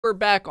We're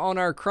back on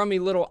our crummy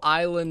little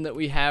island that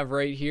we have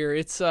right here.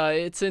 It's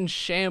in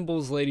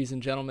shambles, ladies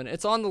and gentlemen.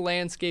 It's on the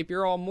landscape.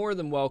 You're all more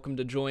than welcome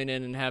to join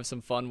in and have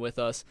some fun with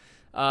us.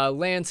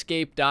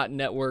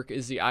 Lanscape.network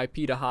is the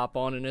IP to hop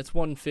on, and it's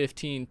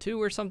 115.2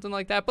 or something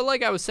like that. But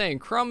like I was saying,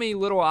 crummy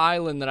little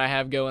island that I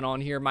have going on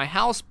here. My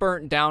house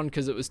burnt down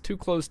because it was too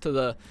close to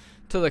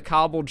the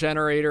cobble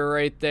generator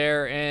right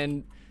there,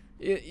 and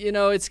you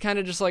know, it's kind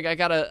of just like I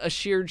got a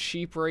sheared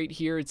sheep right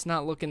here. It's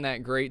not looking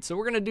that great. So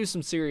we're going to do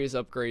some serious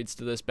upgrades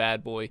to this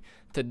bad boy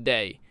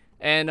today.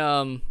 And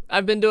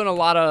I've been doing a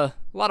lot of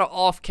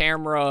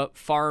off-camera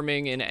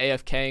farming and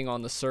AFKing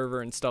on the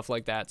server and stuff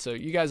like that. So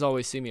you guys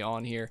always see me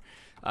on here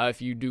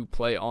if you do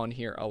play on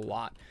here a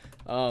lot.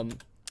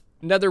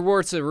 Nether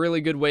wart's a really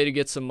good way to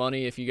get some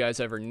money if you guys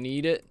ever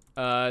need it.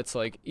 It's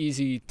like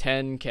easy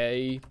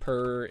 10k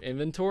per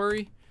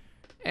inventory.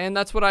 And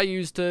that's what I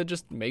use to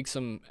just make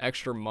some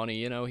extra money,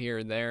 you know, here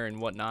and there and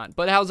whatnot.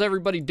 But how's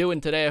everybody doing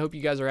today? I hope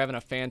you guys are having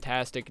a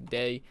fantastic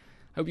day.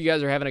 Hope you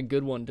guys are having a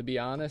good one, to be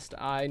honest.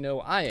 I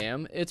know I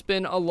am. It's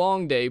been a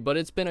long day, but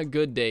it's been a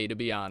good day, to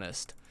be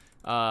honest.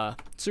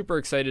 Super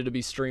excited to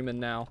be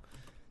streaming now.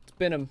 It's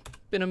been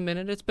a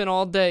minute. It's been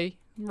all day.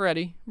 I'm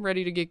ready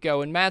to get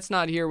going. Matt's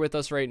not here with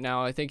us right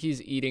now. I think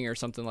he's eating or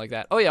something like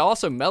that. Oh yeah,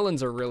 also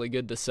melons are really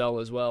good to sell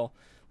as well.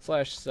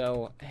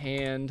 /sell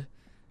hand.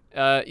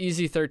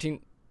 Easy 13.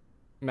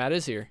 Matt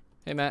is here.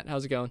 Hey Matt,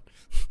 how's it going?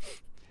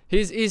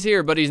 he's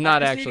here, but he's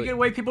not actually. Good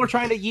way. People are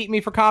trying to yeet me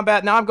for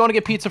combat. Now I'm going to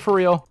get pizza for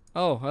real.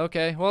 Oh,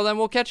 okay. Well then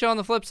we'll catch you on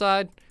the flip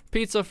side.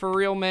 Pizza for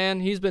real, man.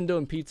 He's been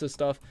doing pizza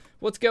stuff.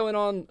 What's going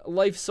on,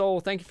 Life Soul?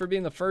 Thank you for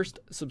being the first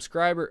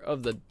subscriber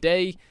of the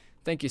day.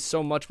 Thank you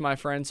so much, my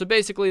friend. So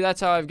basically,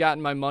 that's how I've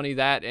gotten my money.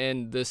 That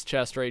and this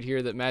chest right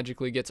here that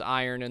magically gets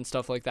iron and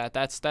stuff like that.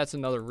 That's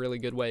another really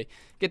good way.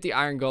 Get the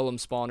iron golem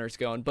spawners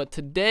going. But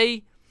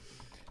today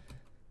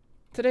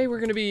we're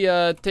going to be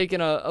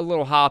taking a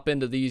little hop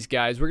into these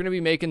guys. We're going to be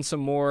making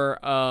some more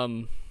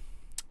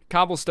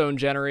cobblestone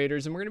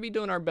generators, and we're going to be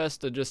doing our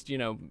best to just, you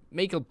know,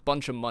 make a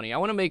bunch of money. I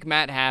want to make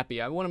Matt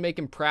happy. I want to make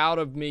him proud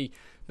of me,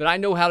 that I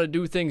know how to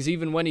do things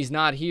even when he's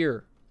not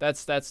here.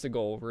 That's the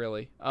goal,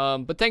 really.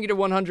 But thank you to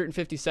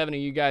 157 of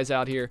you guys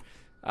out here.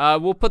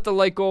 We'll put the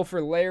like goal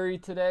for Larry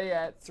today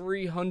at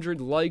 300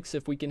 likes.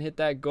 If we can hit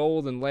that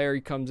goal, then Larry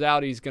comes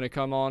out. He's going to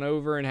come on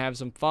over and have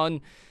some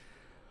fun.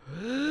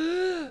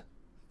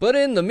 But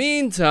in the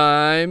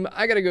meantime,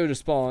 I gotta go to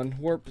spawn,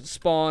 warp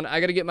spawn. I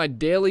gotta get my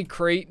daily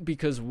crate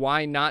because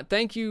why not?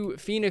 Thank you,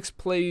 Phoenix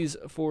Plays,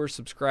 for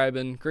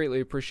subscribing. Greatly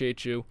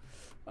appreciate you.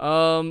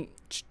 Where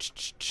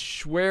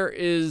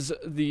is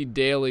the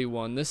daily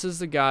one? This is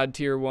the God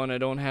tier one. I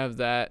don't have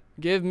that.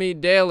 Give me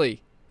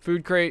daily.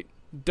 Food crate,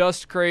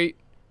 dust crate.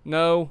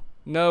 No.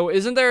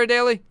 Isn't there a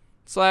daily?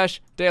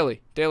 /daily.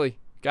 Daily.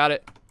 Got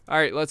it. All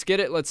right, let's get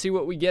it. Let's see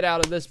what we get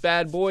out of this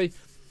bad boy.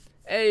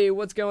 Hey,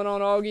 what's going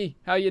on, Augie?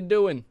 How you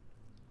doing?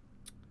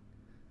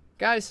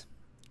 Guys,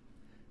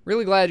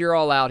 really glad you're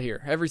all out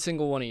here. Every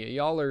single one of you.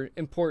 Y'all are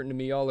important to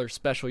me. Y'all are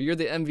special. You're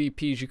the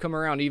MVPs. You come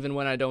around even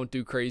when I don't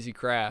do Crazy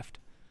Craft.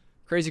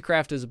 Crazy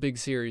Craft is a big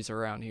series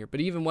around here. But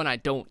even when I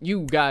don't,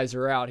 you guys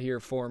are out here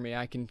for me.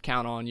 I can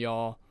count on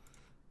y'all.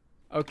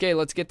 Okay,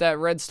 let's get that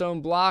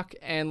redstone block.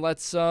 And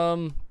let's,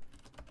 who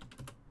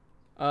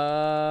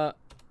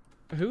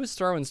is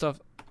throwing stuff?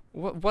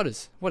 What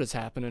is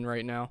happening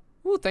right now?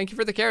 Ooh, thank you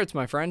for the carrots,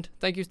 my friend.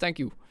 Thank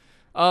you.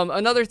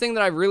 Another thing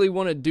that I really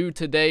want to do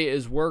today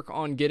is work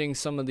on getting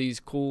some of these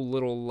cool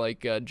little,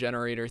 like,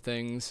 generator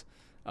things.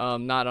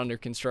 Not under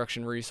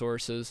construction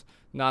resources.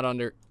 Not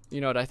under, you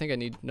know what, I think I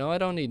need, no, I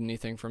don't need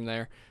anything from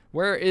there.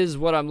 Where is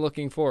what I'm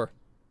looking for?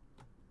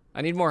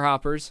 I need more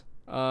hoppers.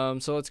 So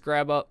let's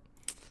grab up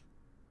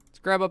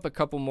a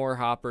couple more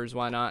hoppers.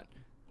 Why not?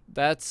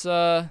 That's,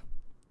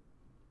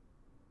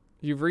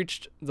 you've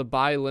reached the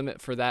buy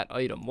limit for that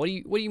item. What do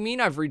you mean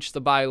I've reached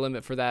the buy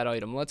limit for that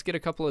item? Let's get a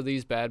couple of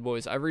these bad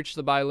boys. I've reached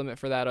the buy limit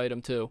for that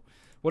item too.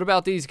 What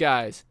about these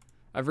guys?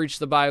 I've reached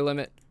the buy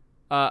limit.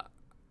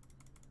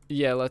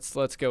 Yeah,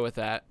 let's go with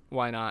that.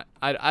 Why not?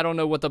 I don't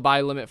know what the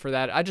buy limit for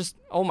that.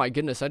 Oh my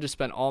goodness, I just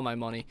spent all my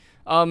money.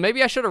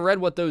 Maybe I should have read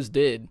what those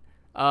did.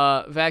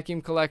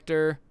 Vacuum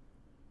collector,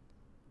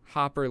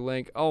 hopper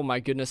link. Oh my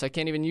goodness, I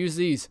can't even use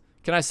these.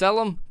 Can I sell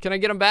them? Can I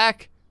get them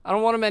back? I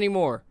don't want them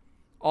anymore.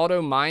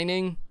 Auto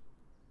mining.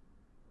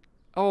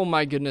 Oh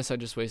my goodness, I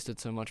just wasted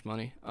so much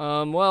money.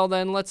 Well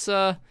then let's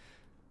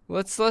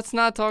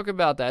not talk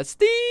about that.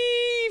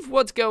 Steve,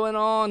 what's going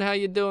on? How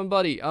you doing,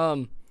 buddy?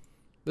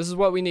 This is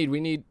what we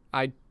need.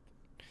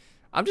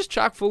 I'm just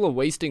chock full of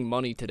wasting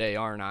money today,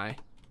 aren't I?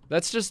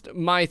 That's just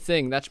my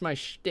thing. That's my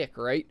shtick,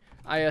 right?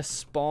 IS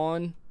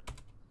spawn.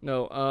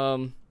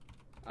 No,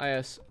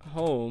 IS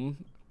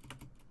home.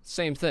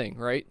 Same thing,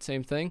 right?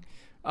 Same thing.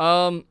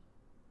 And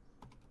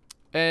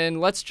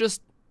let's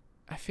just,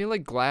 I feel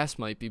like glass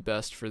might be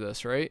best for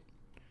this, right?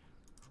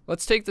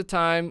 Let's take the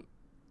time.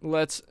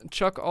 Let's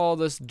chuck all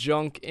this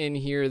junk in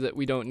here that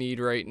we don't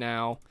need right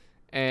now.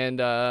 And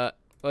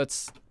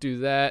let's do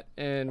that.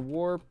 And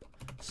warp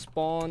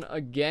spawn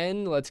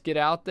again. Let's get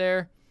out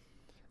there.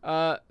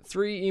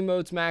 3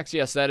 emotes max.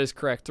 Yes, that is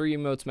correct. 3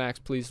 emotes max,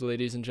 please,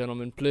 ladies and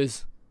gentlemen.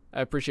 Please.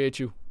 I appreciate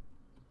you.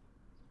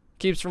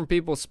 Keeps from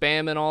people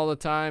spamming all the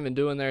time and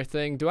doing their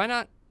thing.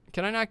 Can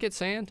I not get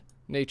sand?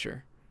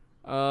 Nature.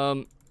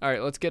 Alright,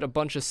 let's get a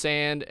bunch of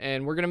sand,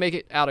 and we're gonna make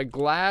it out of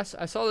glass.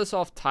 I saw this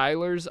off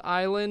Tyler's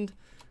island.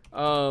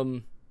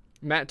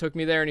 Matt took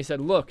me there and he said,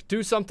 look,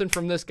 do something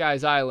from this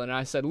guy's island. And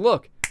I said,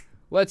 look,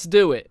 let's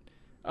do it.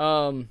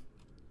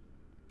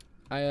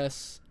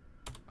 IS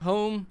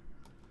home.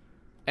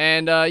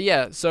 And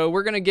yeah, so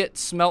we're gonna get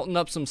smelting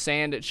up some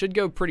sand. It should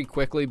go pretty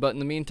quickly, but in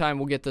the meantime,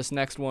 we'll get this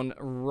next one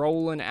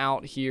rolling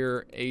out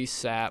here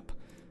ASAP.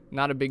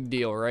 Not a big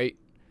deal, right?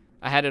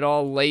 I had it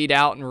all laid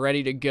out and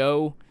ready to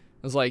go.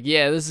 I was like,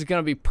 yeah, this is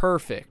gonna be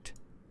perfect.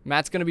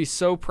 Matt's gonna be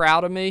so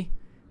proud of me.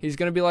 He's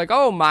gonna be like,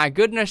 oh my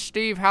goodness,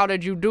 Steve, how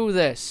did you do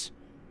this?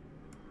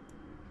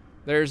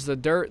 There's the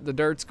dirt. The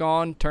dirt's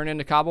gone. Turn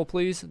into cobble,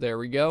 please. There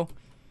we go.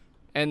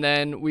 And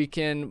then we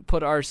can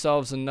put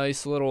ourselves a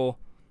nice little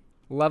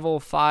level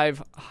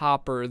 5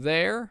 hopper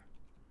there,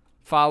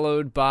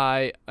 followed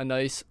by a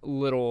nice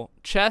little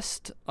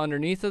chest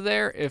underneath of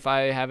there if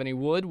I have any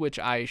wood, which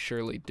I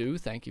surely do.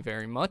 Thank you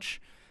very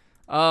much.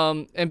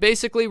 And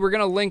basically, we're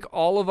going to link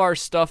all of our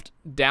stuff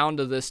down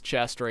to this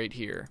chest right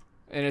here.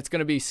 And it's going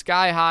to be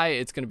sky high.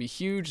 It's going to be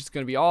huge. It's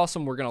going to be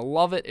awesome. We're going to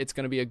love it. It's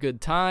going to be a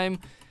good time.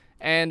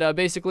 And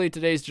basically,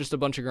 today's just a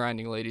bunch of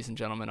grinding, ladies and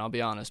gentlemen. I'll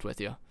be honest with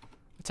you.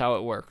 That's how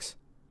it works.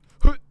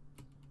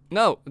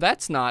 No,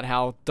 that's not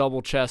how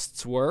double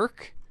chests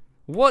work.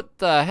 What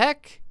the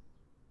heck?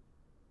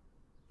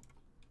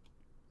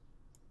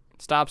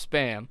 Stop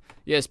spam.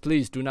 Yes,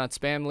 please do not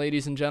spam,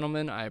 ladies and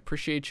gentlemen. I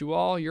appreciate you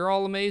all. You're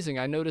all amazing.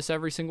 I notice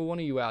every single one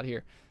of you out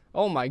here.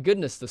 Oh my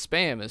goodness, the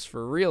spam is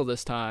for real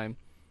this time.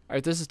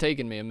 Alright, this is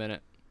taking me a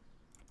minute.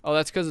 Oh,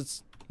 that's because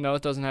it's... No,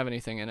 it doesn't have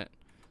anything in it.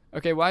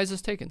 Okay, why is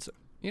this taking so...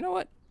 You know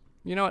what?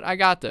 You know what? I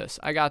got this.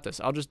 I got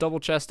this. I'll just double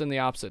chest in the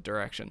opposite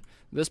direction.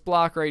 This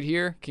block right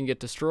here can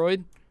get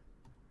destroyed.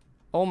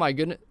 Oh my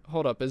goodness.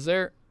 Hold up. Is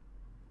there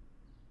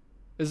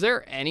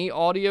any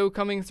audio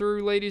coming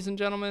through, ladies and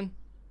gentlemen?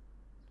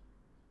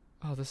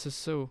 Oh, this is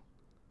so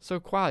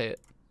quiet.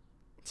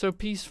 So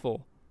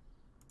peaceful.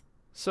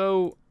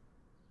 So,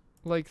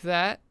 like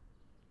that.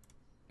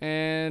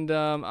 And,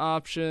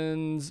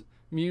 options,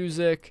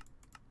 music.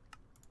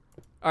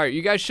 Alright,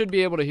 you guys should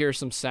be able to hear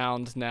some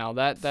sound now.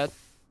 That,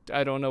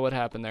 I don't know what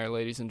happened there,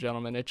 ladies and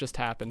gentlemen. It just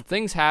happened.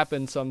 Things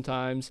happen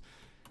sometimes.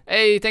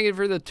 Hey, thank you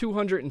for the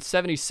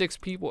 276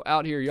 people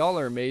out here. Y'all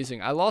are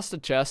amazing. I lost a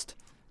chest.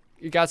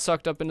 It got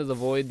sucked up into the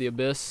void, the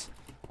abyss.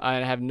 I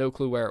have no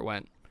clue where it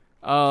went.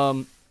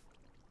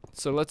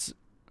 So let's...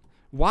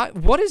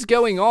 What is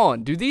going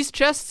on? Do these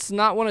chests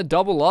not want to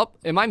double up?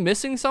 Am I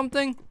missing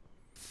something?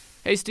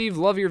 Hey, Steve,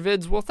 love your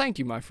vids. Well, thank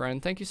you, my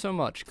friend. Thank you so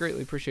much.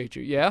 Greatly appreciate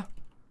you. Yeah?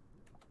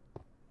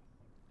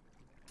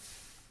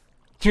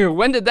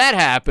 When did that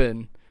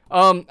happen?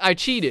 I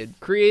cheated.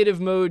 Creative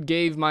mode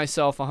gave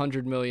myself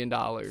 $100 million.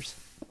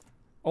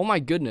 Oh my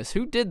goodness,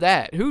 who did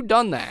that? Who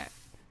done that?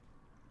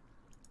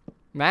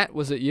 Matt,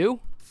 was it you?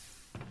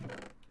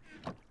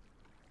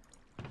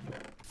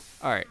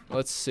 Alright,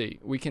 let's see.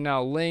 We can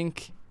now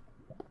link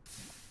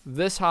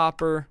this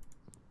hopper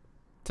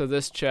to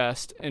this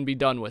chest and be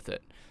done with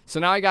it. So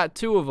now I got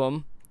 2 of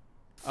them.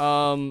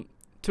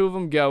 2 of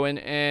them going,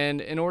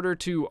 and in order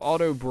to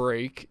auto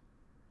break,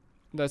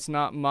 that's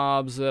not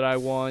mobs that I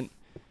want.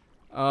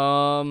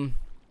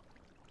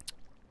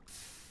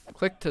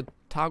 Click to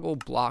toggle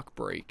block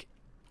break.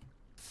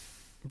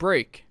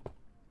 Break.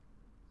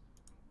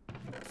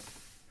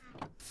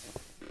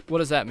 What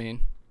does that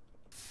mean?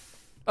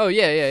 Oh,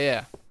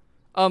 yeah.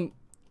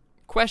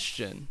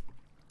 Question.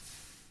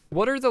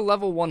 What are the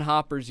level 1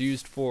 hoppers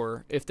used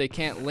for if they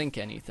can't link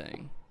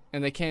anything?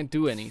 And they can't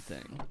do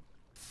anything?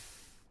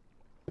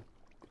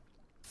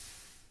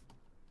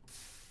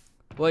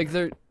 Like,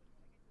 they're...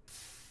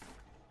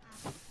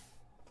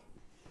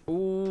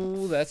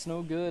 Ooh, that's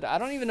no good. I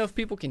don't even know if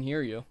people can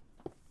hear you.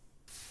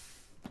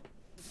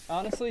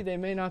 Honestly, they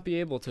may not be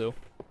able to.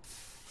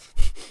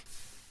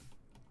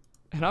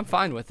 And I'm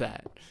fine with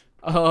that.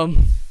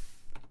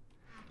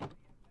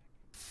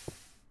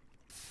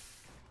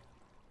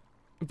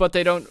 But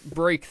they don't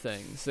break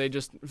things. They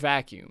just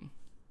vacuum.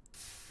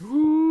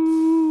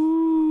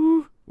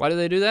 Ooh. Why do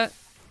they do that?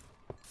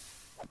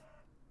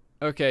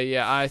 Okay,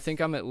 yeah, I think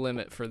I'm at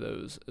limit for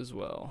those as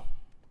well.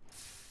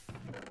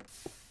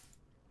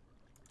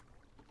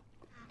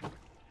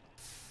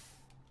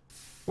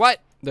 What?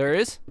 There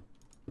is?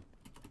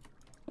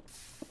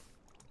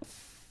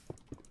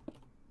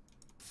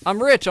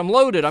 I'm rich. I'm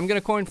loaded. I'm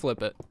gonna coin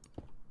flip it.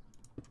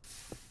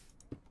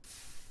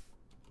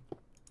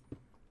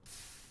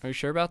 Are you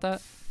sure about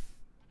that?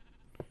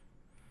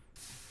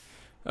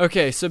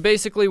 Okay, so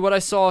basically what I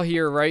saw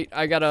here, right?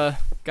 I gotta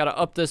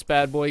up this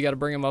bad boy. Gotta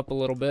bring him up a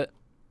little bit.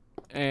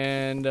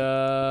 And,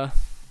 there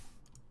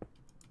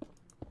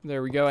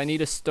we go. I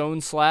need a stone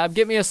slab.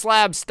 Get me a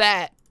slab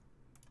stat.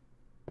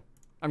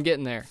 I'm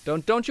getting there.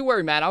 Don't you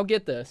worry, Matt. I'll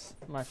get this,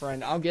 my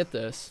friend. I'll get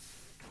this.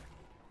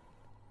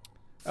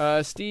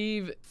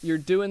 Steve, you're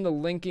doing the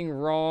linking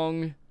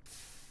wrong.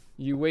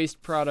 You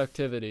waste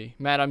productivity.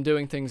 Matt, I'm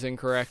doing things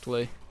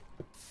incorrectly.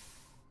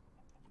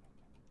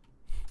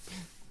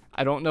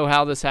 I don't know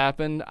how this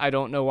happened. I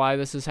don't know why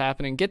this is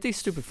happening. Get these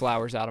stupid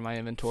flowers out of my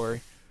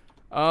inventory.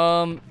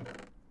 I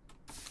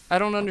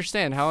don't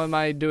understand. How am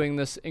I doing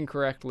this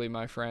incorrectly,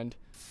 my friend?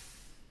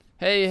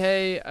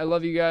 Hey, I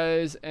love you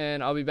guys,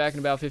 and I'll be back in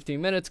about 15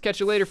 minutes. Catch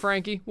you later,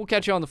 Frankie. We'll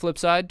catch you on the flip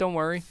side. Don't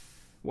worry.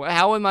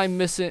 How am I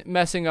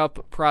messing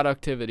up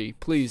productivity?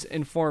 Please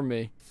inform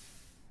me.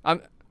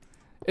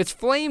 It's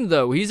Flame,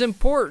 though. He's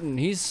important.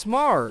 He's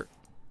smart.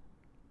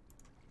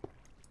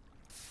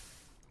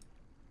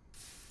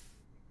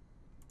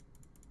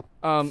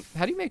 How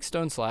do you make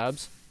stone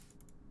slabs?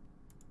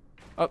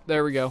 Oh,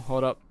 there we go.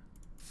 Hold up.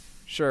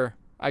 Sure.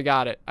 I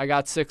got it. I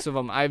got 6 of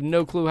them. I have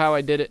no clue how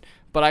I did it,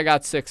 but I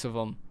got 6 of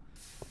them.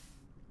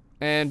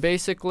 And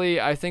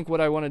basically, I think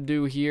what I want to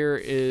do here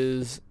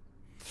is...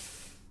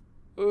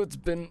 Oh, this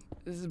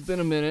has been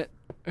a minute.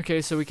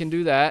 Okay, so we can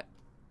do that.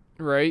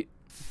 Right.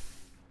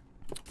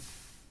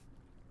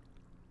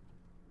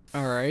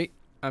 Alright.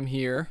 I'm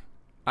here.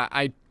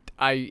 I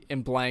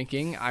am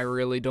blanking. I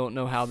really don't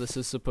know how this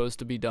is supposed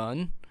to be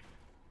done.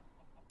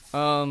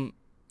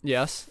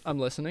 Yes, I'm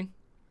listening.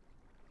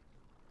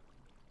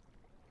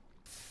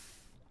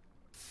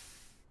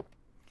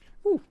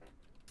 Ooh.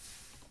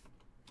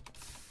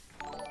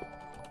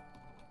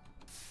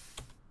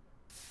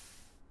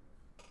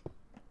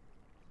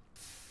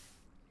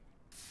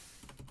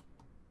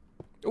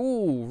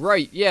 Ooh,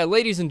 right. Yeah,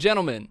 ladies and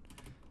gentlemen,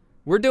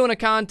 we're doing a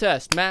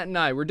contest. Matt and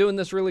I, we're doing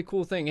this really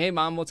cool thing. Hey,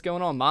 Mom, what's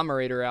going on?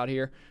 Momerator out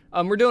here.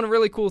 We're doing a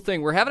really cool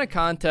thing. We're having a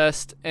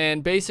contest,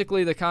 and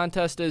basically the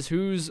contest is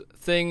whose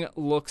thing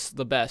looks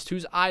the best,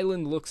 whose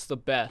island looks the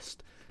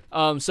best.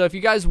 So if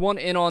you guys want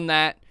in on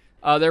that,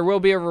 there will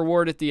be a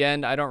reward at the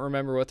end. I don't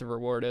remember what the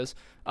reward is.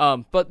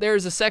 But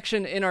there's a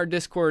section in our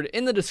Discord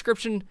in the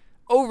description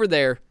over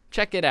there.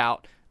 Check it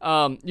out.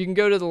 You can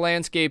go to the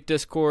Landscape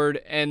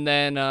Discord, and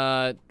then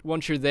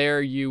once you're there,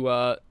 you...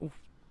 oh,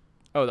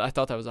 I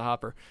thought that was a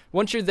hopper.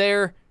 Once you're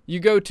there, you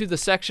go to the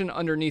section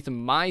underneath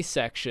my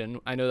section.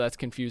 I know that's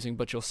confusing,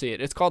 but you'll see it.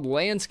 It's called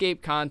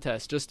Landscape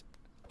Contest. Just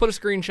put a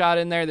screenshot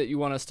in there that you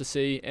want us to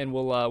see, and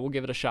we'll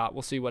give it a shot.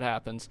 We'll see what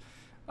happens.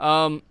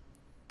 How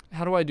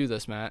do I do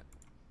this, Matt?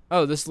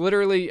 Oh, this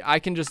literally, I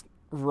can just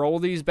roll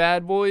these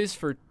bad boys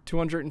for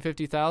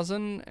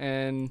 250,000,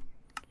 and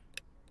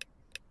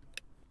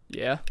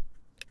yeah.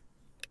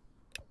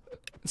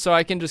 So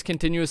I can just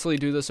continuously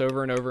do this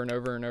over and over and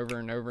over and over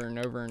and over and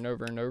over and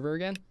over and over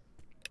again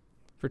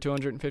for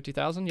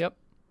 250,000. Yep.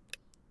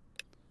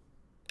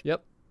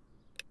 Yep.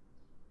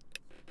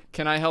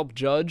 Can I help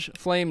judge?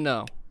 Flame,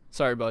 no.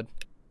 Sorry, bud.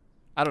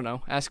 I don't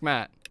know. Ask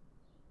Matt.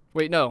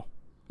 Wait, no.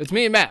 It's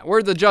me and Matt.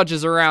 We're the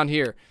judges around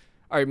here.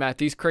 All right, Matt,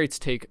 these crates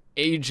take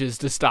ages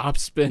to stop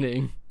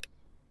spinning.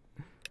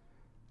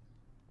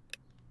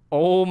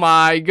 Oh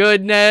my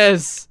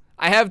goodness.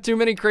 I have too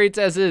many crates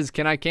as is.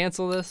 Can I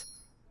cancel this?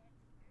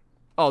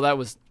 Oh, that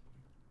was...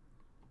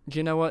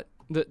 You know what?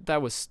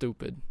 That was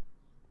stupid.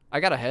 I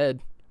got ahead.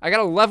 I got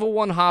a level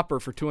 1 hopper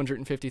for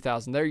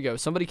 250,000. There you go.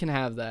 Somebody can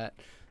have that.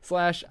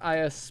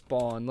 /is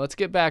spawn. Let's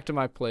get back to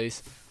my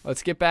place.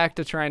 Let's get back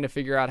to trying to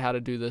figure out how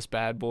to do this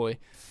bad boy.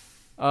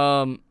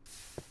 So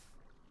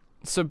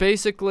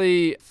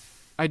basically,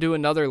 I do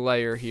another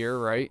layer here,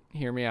 right?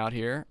 Hear me out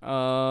here.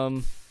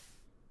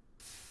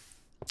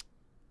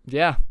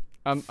 Yeah,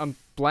 I'm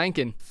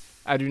blanking.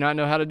 I do not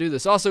know how to do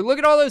this. Also, look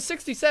at all those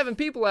 67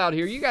 people out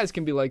here. You guys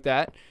can be like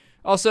that.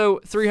 Also,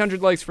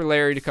 300 likes for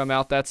Larry to come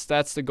out. That's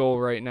the goal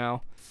right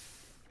now.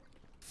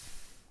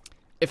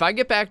 If I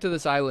get back to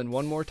this island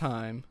one more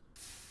time...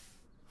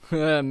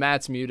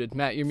 Matt's muted.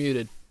 Matt, you're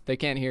muted. They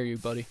can't hear you,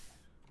 buddy.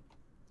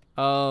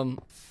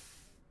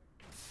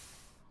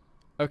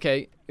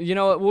 Okay, you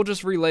know what? We'll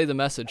just relay the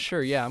message.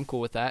 Sure, yeah, I'm cool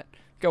with that.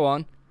 Go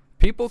on.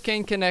 People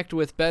can connect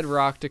with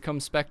Bedrock to come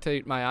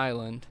spectate my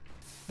island.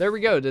 There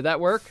we go. Did that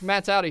work?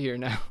 Matt's out of here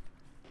now.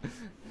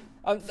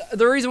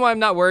 The reason why I'm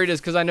not worried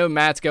is because I know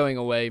Matt's going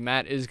away.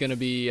 Matt is going to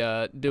be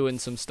doing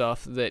some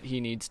stuff that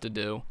he needs to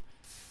do.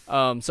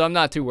 So I'm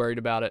not too worried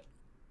about it.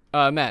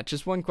 Matt,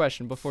 just one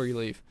question before you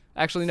leave.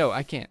 Actually, no,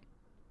 I can't.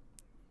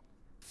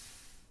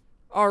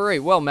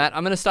 Alright, well, Matt,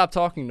 I'm going to stop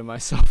talking to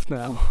myself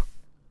now.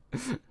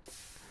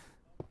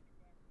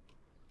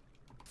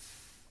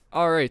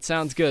 Alright,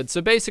 sounds good.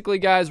 So basically,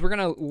 guys, we're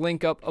going to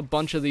link up a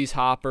bunch of these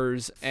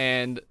hoppers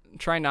and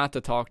try not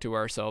to talk to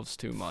ourselves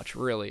too much,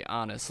 really,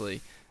 honestly.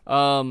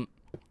 Let's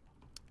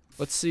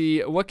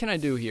see, what can I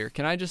do here?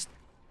 Can I just,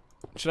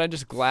 should I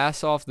just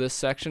glass off this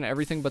section?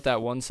 Everything but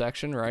that one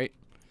section, right?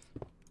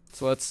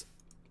 So let's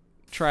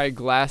try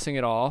glassing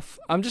it off.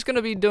 I'm just going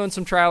to be doing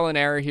some trial and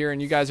error here,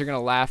 and you guys are going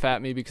to laugh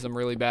at me because I'm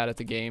really bad at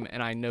the game,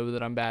 and I know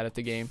that I'm bad at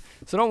the game.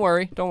 So don't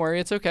worry,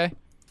 it's okay.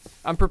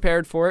 I'm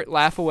prepared for it.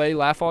 Laugh away,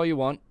 laugh all you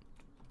want.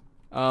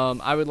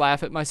 I would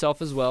laugh at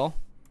myself as well.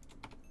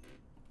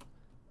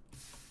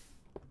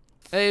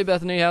 Hey,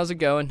 Bethany, how's it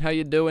going? How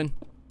you doing?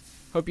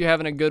 Hope you're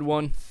having a good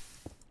one.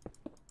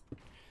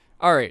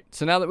 All right,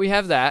 so now that we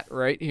have that,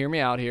 right, hear me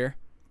out here.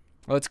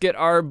 Let's get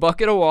our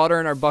bucket of water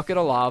and our bucket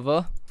of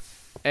lava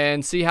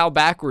and see how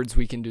backwards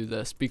we can do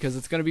this, because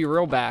it's going to be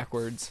real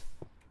backwards.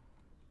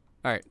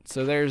 All right,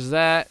 so there's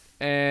that,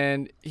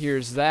 and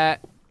here's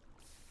that.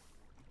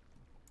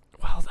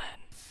 Well then,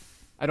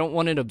 I don't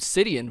want an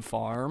obsidian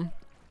farm.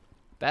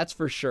 That's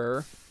for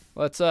sure.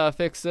 Let's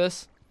fix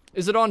this.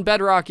 Is it on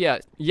Bedrock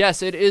yet?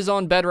 Yes, it is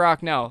on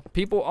Bedrock now.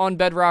 People on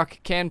Bedrock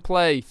can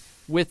play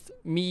with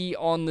me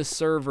on the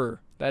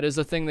server. That is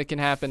a thing that can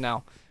happen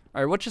now.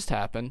 All right, what just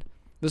happened?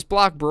 This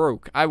block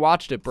broke. I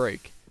watched it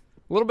break.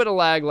 A little bit of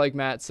lag, like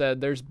Matt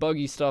said. There's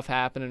buggy stuff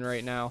happening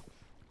right now.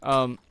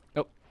 Oh,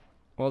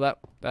 well,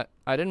 that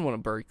I didn't want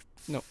to break.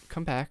 No,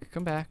 come back,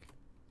 come back.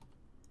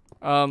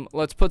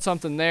 Let's put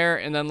something there,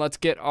 and then let's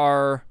get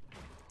our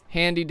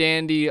handy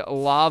dandy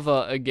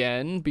lava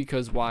again,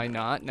 because why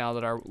not, now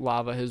that our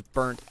lava has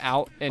burnt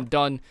out and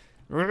done.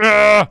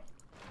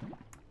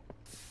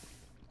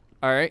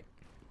 Alright.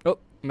 Oh,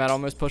 Matt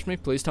almost pushed me.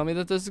 Please tell me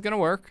that this is gonna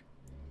work.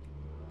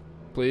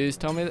 Please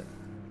tell me that.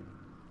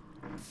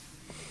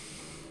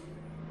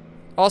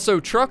 Also,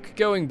 truck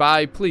going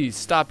by, please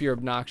stop your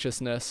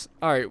obnoxiousness.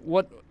 Alright,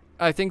 what?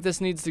 I think this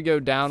needs to go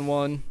down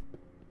one.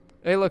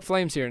 Hey, look,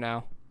 Flame's here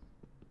now.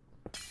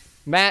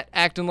 Matt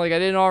acting like I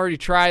didn't already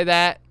try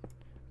that.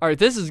 Alright,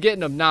 this is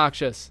getting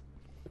obnoxious.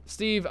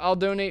 Steve, I'll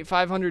donate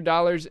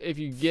 $500 if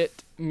you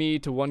get me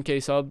to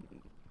 1K sub.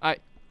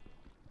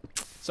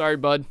 Sorry,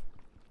 bud.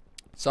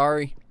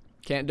 Sorry.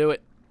 Can't do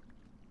it.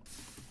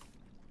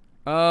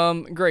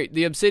 Great.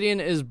 The obsidian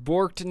is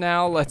borked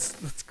now.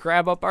 Let's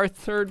grab up our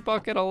third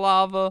bucket of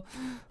lava.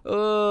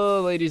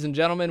 Ladies and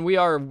gentlemen, we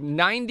are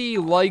 90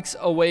 likes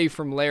away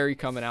from Larry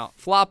coming out.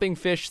 Flopping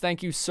Fish,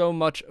 thank you so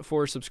much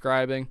for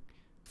subscribing.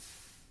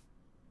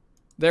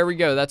 There we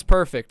go. That's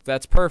perfect.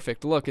 That's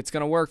perfect. Look, it's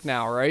going to work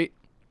now, right?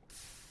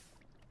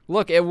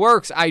 Look, it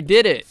works. I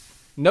did it.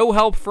 No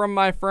help from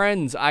my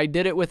friends. I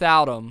did it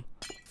without them.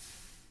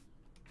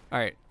 All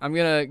right. I'm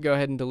going to go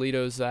ahead and delete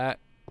that.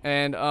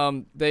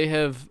 And they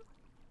have...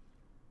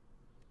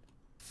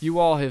 You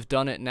all have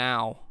done it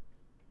now.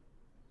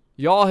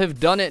 Y'all have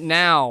done it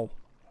now.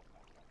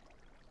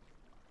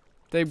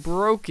 They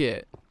broke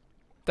it.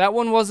 That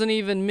one wasn't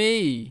even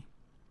me.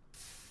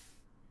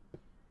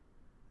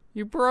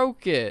 You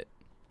broke it.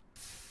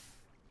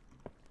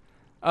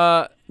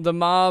 The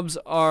mobs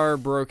are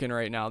broken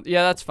right now.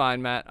 Yeah, that's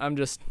fine, Matt.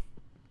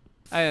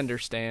 I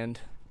understand.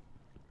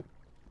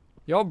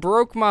 Y'all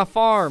broke my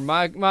farm.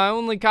 My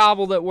only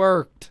cobble that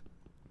worked.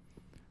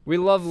 We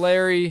love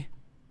Larry.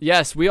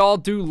 Yes, we all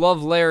do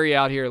love Larry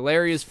out here.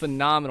 Larry is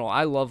phenomenal.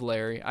 I love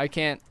Larry.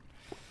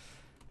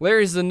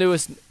 Larry's the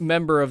newest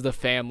member of the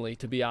family,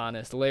 to be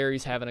honest.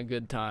 Larry's having a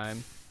good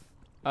time.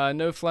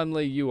 No,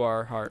 Flemley, you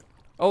are heart.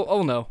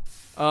 Oh no.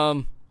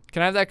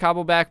 Can I have that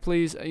cobble back,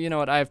 please? You know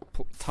what? I have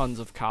tons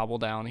of cobble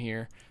down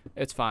here.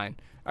 It's fine.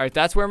 All right,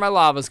 that's where my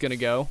lava's gonna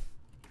go.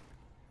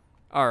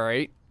 All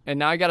right, and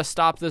now I gotta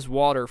stop this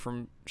water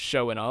from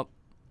showing up,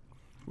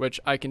 which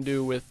I can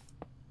do with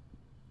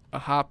a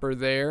hopper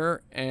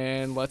there,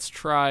 and let's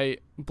try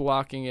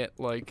blocking it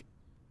like...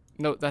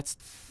 No, that's...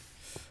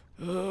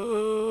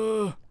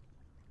 All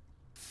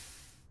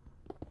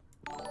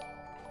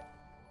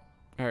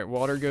right,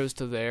 water goes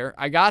to there.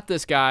 I got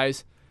this,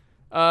 guys.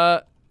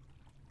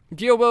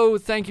 Gilbo,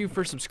 thank you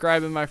for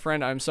subscribing, my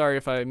friend. I'm sorry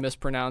if I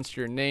mispronounced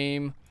your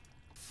name.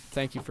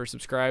 Thank you for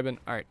subscribing.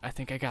 All right, I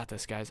think I got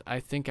this, guys.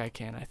 I think I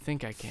can.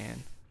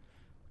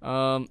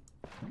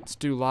 Let's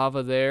do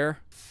lava there.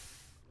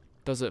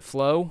 Does it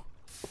flow?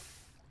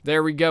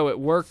 There we go. It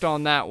worked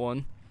on that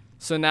one.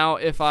 So now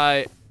if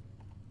I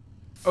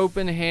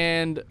open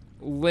hand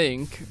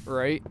link,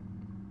 right?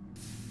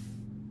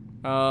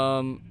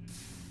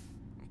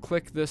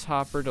 Click this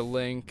hopper to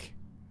link.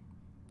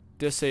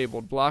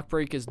 Disabled. Block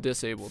break is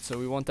disabled. So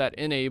we want that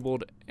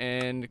enabled,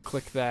 and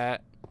click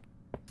that.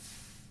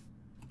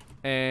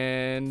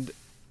 And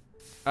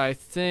I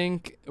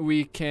think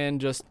we can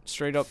just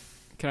straight up,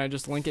 can I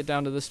just link it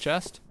down to this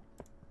chest?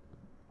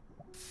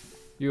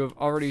 You have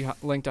already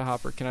linked a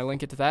hopper. Can I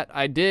link it to that?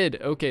 I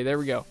did. Okay, there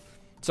we go.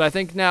 So I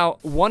think now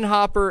one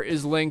hopper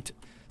is linked.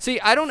 See,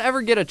 I don't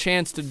ever get a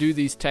chance to do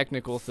these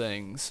technical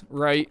things,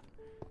 right?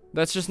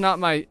 That's just not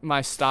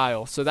my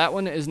style. So that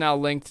one is now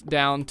linked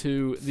down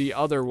to the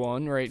other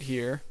one right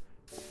here.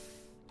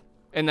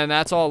 And then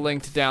that's all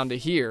linked down to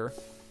here.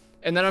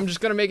 And then I'm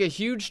just going to make a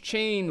huge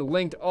chain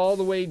linked all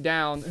the way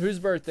down. Whose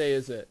birthday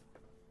is it?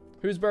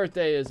 Whose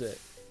birthday is it?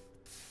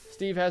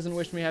 Steve hasn't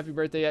wished me happy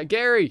birthday yet.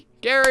 Gary!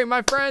 Gary,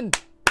 my friend!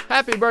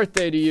 Happy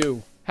birthday to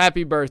you.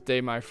 Happy birthday,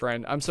 my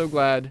friend. I'm so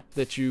glad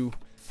that you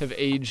have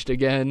aged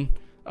again.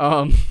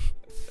 Happy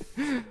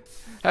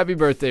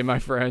birthday, my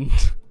friend.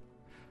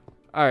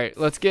 Alright,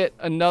 let's get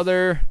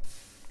another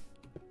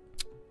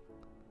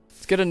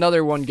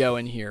one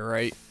going here,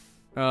 right?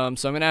 So I'm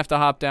gonna have to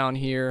hop down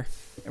here,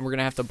 and we're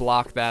gonna have to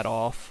block that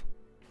off.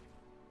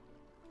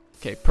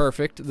 Okay,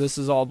 perfect. This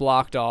is all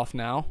blocked off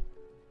now.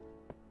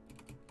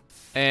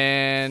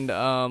 And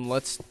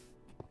let's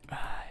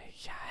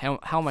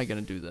how am I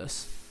gonna do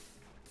this?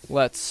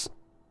 Let's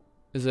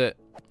Is it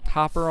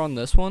hopper on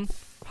this one?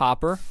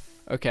 Hopper.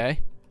 Okay.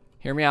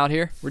 Hear me out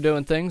here. We're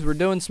doing things. We're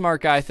doing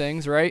smart guy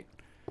things, right?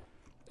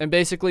 And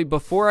basically,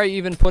 before I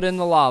even put in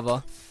the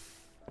lava,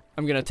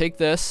 I'm going to take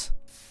this,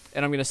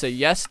 and I'm going to say,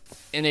 yes,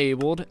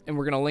 enabled, and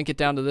we're going to link it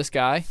down to this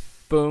guy.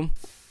 Boom.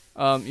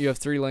 You have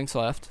 3 links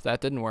left.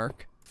 That didn't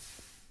work.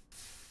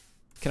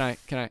 Can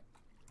I?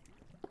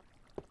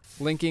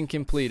 Linking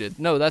completed.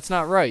 No, that's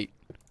not right.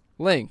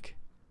 Link.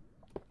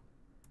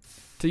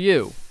 To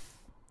you.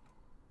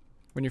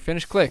 When you're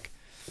finished, click.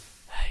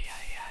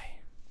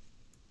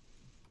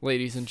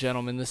 Ladies and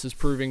gentlemen, this is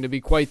proving to be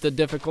quite the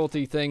difficult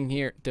thing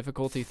here.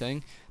 Difficult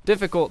thing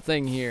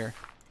here.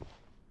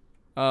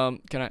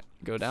 Can I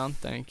go down?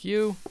 Thank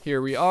you.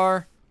 Here we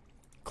are.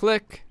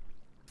 Click.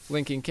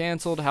 Linking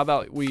canceled. How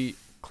about we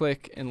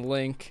click and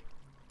link?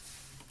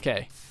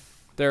 Okay.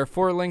 There are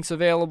 4 links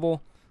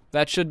available.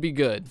 That should be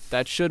good.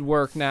 That should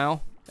work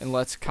now. And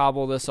let's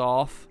cobble this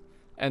off.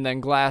 And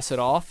then glass it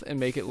off and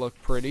make it look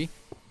pretty.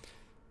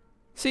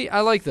 See,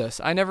 I like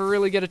this. I never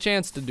really get a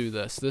chance to do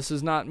this. This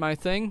is not my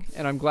thing,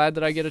 and I'm glad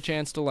that I get a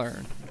chance to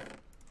learn.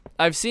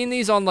 I've seen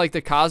these on like the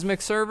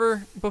Cosmic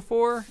server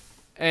before,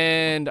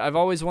 and I've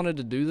always wanted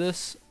to do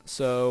this,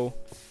 so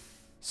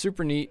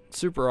super neat,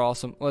 super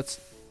awesome. Let's,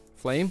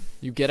 Flame,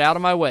 you get out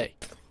of my way.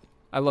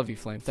 I love you,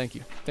 Flame. Thank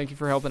you. Thank you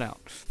for helping out.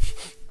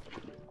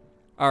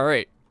 All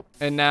right,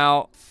 and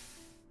now,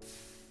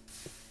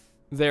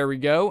 there we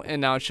go, and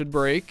now it should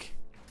break.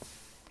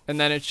 And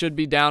then it should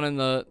be down in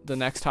the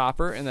next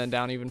hopper, and then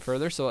down even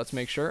further. So let's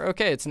make sure.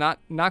 Okay, it's not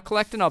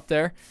collecting up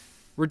there.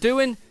 We're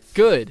doing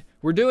good.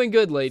 We're doing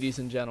good, ladies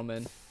and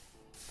gentlemen.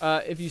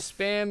 If you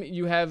spam,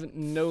 you have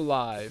no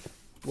live.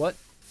 What?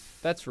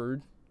 That's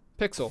rude.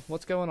 Pixel,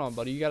 what's going on,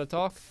 buddy? You got to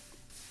talk?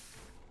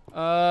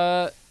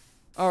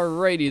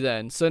 Alrighty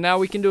then. So now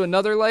we can do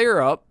another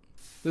layer up.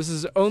 This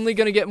is only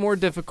going to get more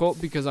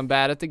difficult because I'm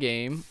bad at the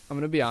game. I'm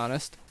going to be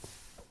honest.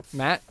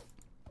 Matt,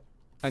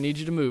 I need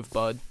you to move,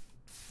 bud.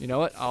 You know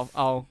what?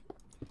 I'll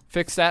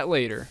fix that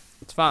later.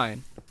 It's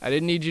fine. I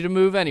didn't need you to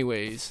move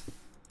anyways.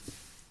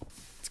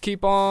 Let's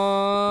keep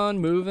on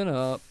moving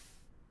up.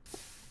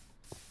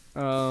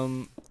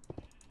 Man,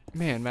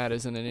 Matt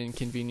is in an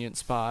inconvenient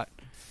spot.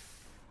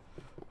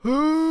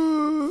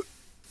 Alright.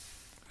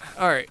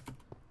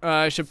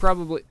 I should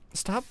probably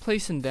stop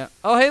placing down.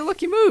 Oh, hey,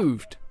 look, you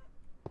moved.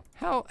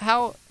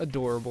 How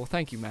adorable.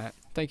 Thank you, Matt.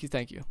 Thank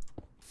you.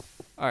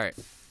 Alright.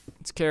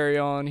 Let's carry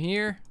on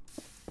here.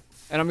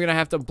 And I'm going to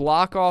have to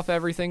block off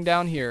everything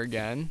down here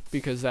again,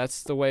 because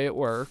that's the way it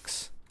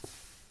works.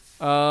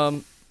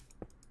 I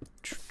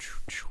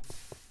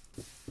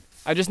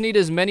just need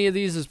as many of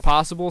these as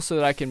possible so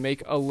that I can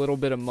make a little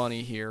bit of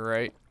money here,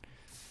 right?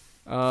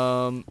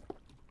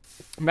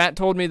 Matt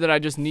told me that I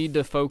just need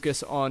to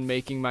focus on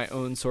making my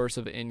own source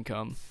of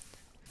income.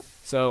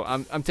 So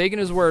I'm taking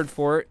his word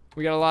for it.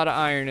 We got a lot of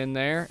iron in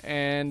there.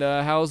 And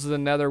how's the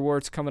nether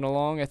warts coming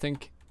along? I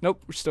think... Nope,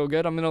 we're still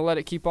good. I'm going to let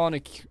it keep on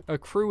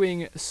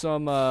accruing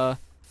some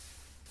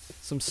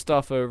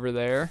stuff over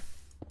there.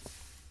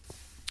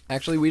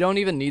 Actually, we don't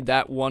even need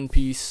that one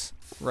piece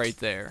right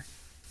there.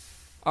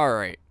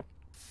 Alright.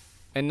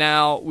 And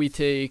now we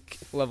take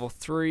level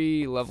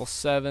 3, level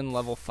 7,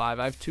 level 5.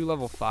 I have 2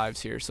 level 5s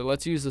here. So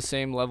let's use the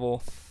same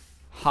level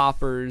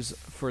hoppers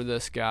for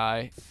this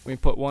guy. We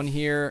put one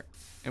here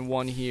and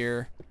one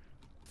here.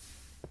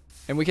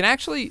 And we can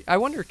actually, I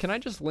wonder, can I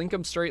just link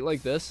them straight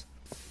like this?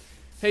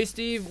 Hey,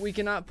 Steve, we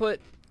cannot put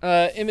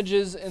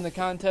images in the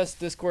contest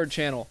Discord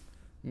channel.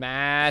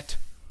 Matt,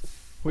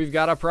 we've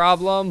got a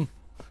problem.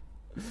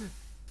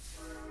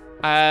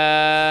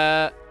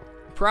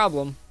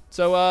 Problem.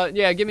 So,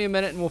 yeah, give me a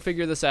minute and we'll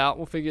figure this out.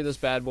 We'll figure this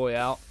bad boy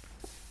out.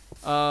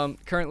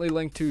 Currently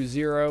linked to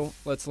 0.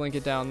 Let's link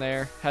it down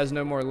there. Has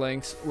no more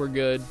links. We're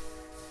good.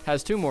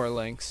 Has 2 more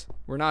links.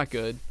 We're not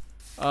good.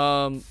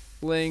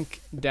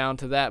 Link down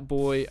to that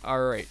boy.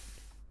 All right.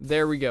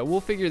 There we go.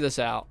 We'll figure this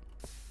out.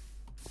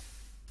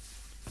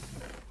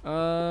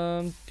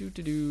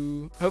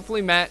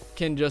 Hopefully Matt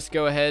can just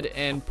go ahead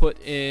and put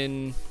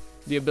in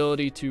the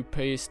ability to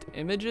paste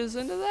images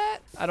into that.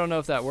 I don't know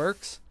if that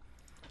works,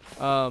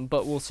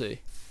 but we'll see.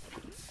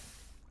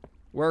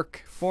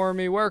 Work for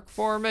me, work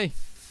for me.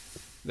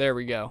 There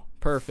we go.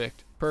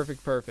 Perfect.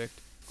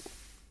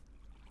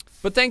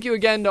 But thank you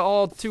again to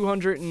all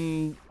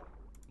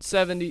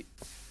 270.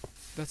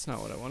 That's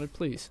not what I wanted.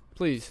 Please.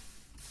 This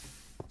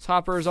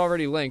hopper is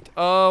already linked.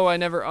 Oh, I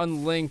never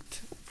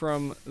unlinked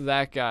from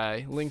that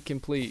guy. Link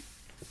complete.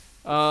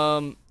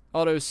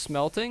 Auto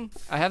smelting.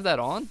 I have that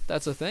on.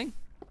 That's a thing.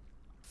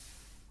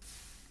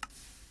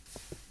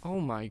 Oh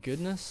my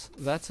goodness.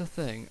 That's a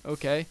thing.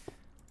 Okay.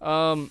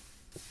 Let's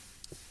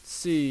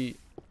see.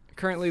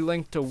 Currently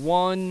linked to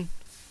 1.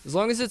 As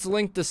long as it's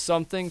linked to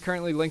something.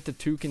 Currently linked to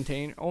 2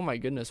 container. Oh my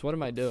goodness. What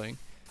am I doing?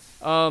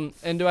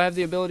 And do I have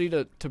the ability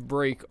to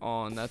break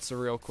on? That's the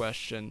real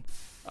question.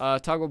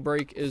 Toggle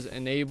break is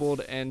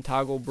enabled, and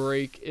toggle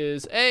break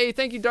is... Hey,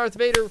 thank you, Darth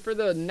Vader, for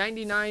the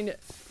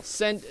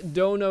 99-cent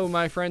dono,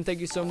 my friend. Thank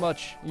you so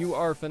much. You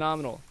are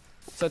phenomenal.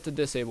 Set to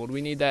disabled.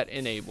 We need that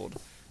enabled.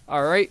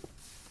 All right.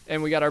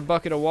 And we got our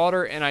bucket of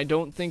water, and I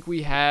don't think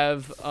we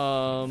have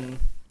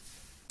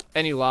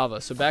any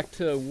lava. So back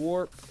to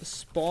warp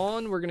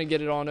spawn. We're going to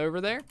get it on over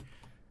there.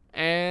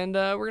 And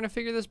we're going to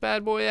figure this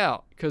bad boy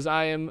out, because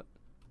I am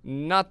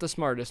not the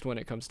smartest when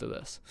it comes to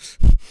this.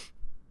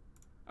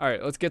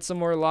 Alright, let's get some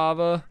more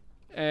lava.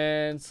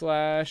 And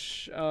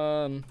slash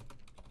home.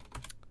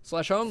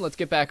 Let's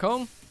get back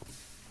home.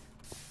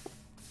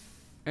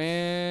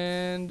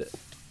 And...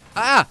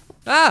 Ah!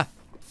 That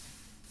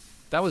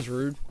was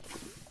rude.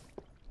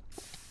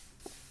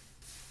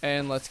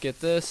 And let's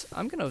get this.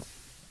 I'm gonna,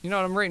 you know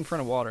what, I'm right in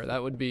front of water.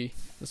 That would be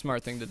the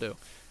smart thing to do.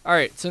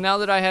 Alright, so now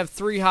that I have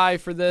 3 high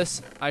for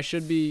this, I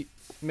should be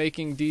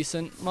making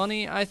decent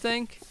money, I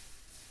think.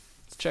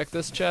 Let's check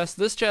this chest.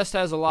 This chest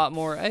has a lot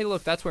more. Hey,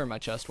 look, that's where my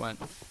chest went.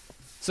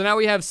 So now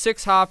we have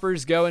 6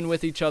 hoppers going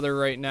with each other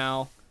right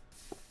now.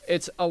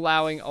 It's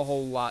allowing a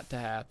whole lot to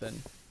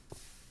happen.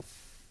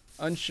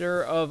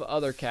 Unsure of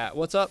other cat.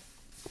 What's up?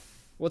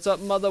 What's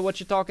up, mother? What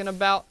you talking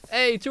about?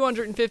 Hey,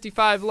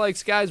 255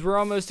 likes, guys. We're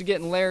almost to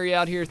getting Larry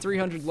out here.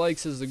 300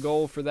 likes is the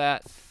goal for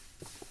that.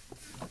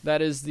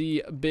 That is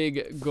the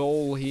big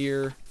goal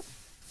here.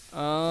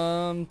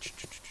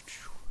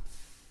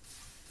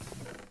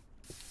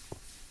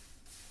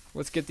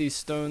 Let's get these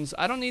stones.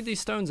 I don't need these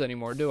stones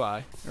anymore, do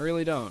I? I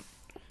really don't.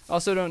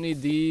 Also don't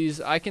need these.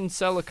 I can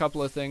sell a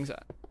couple of things.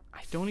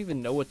 I don't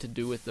even know what to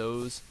do with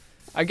those.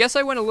 I guess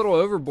I went a little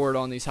overboard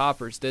on these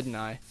hoppers, didn't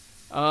I?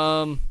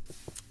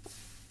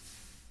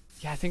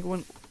 Yeah, I think I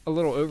went a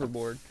little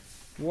overboard.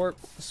 Warp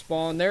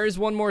spawn. There is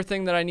one more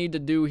thing that I need to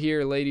do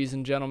here, ladies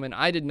and gentlemen.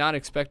 I did not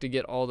expect to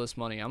get all this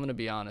money. I'm going to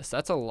be honest.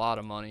 That's a lot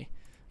of money.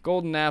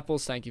 Golden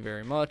apples, thank you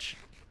very much.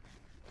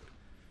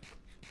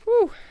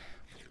 Whew.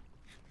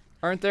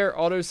 Aren't there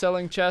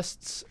auto-selling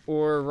chests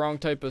or wrong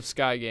type of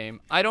sky game?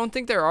 I don't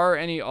think there are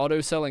any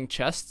auto-selling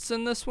chests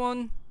in this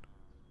one.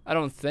 I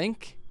don't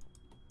think.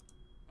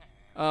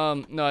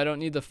 No, I don't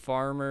need the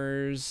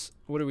farmers.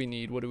 What do we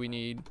need? What do we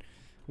need?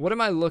 What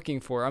am I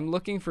looking for? I'm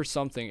looking for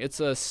something. It's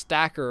a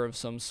stacker of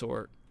some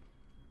sort.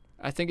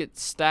 I think it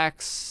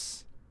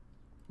stacks...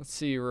 Let's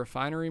see,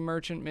 refinery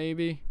merchant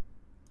maybe?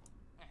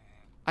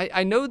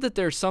 I know that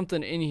there's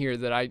something in here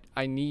that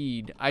I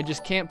need. I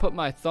just can't put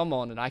my thumb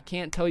on it. I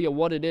can't tell you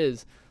what it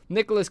is.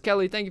 Nicholas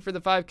Kelly, thank you for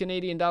the $5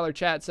 Canadian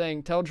chat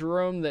saying, tell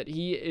Jerome that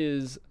he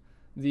is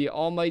the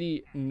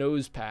almighty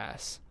nose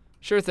pass.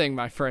 Sure thing,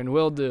 my friend.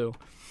 Will do.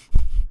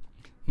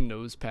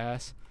 Nose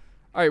pass.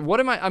 Alright, what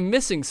am I'm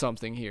missing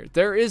something here.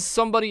 There is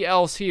somebody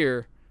else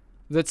here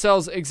that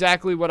sells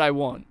exactly what I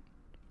want.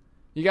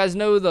 You guys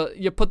know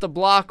you put the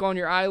block on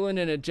your island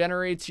and it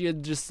generates you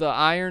just the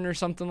iron or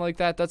something like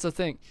that? That's a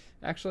thing.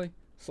 Actually,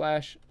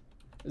 slash,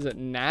 is it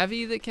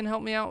Navi that can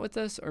help me out with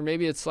this? Or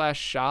maybe it's slash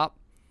shop.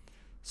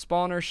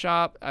 Spawner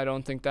shop, I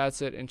don't think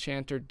that's it.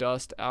 Enchanter,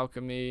 dust,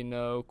 alchemy,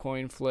 no.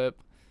 Coin flip,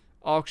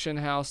 auction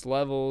house,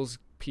 levels,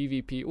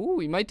 PvP. Ooh,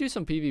 we might do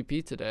some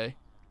PvP today.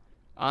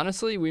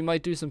 Honestly, we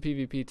might do some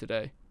PvP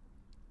today.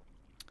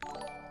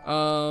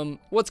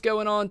 What's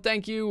going on?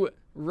 Thank you,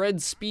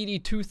 Red Speedy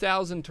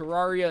 2000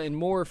 Terraria and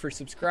more for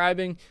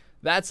subscribing.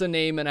 That's a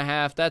name and a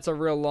half. That's a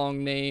real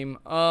long name.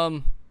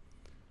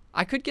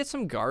 I could get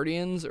some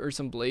guardians or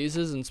some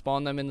blazes and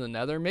spawn them in the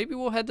nether. Maybe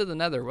we'll head to the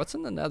nether. What's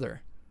in the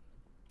nether?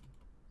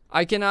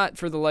 I cannot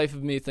for the life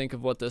of me think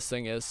of what this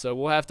thing is, so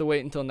we'll have to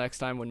wait until next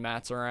time when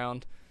Matt's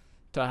around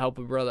to help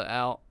a brother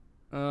out.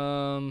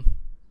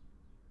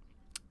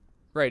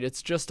 Right,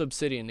 it's just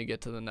obsidian to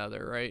get to the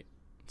nether, right?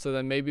 So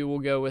then maybe we'll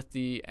go with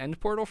the end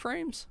portal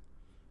frames.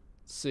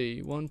 Let's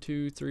see, 1,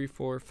 2, 3,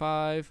 4,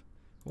 5.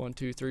 1,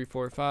 2, 3,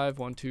 4, 5.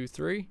 1, 2,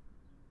 3.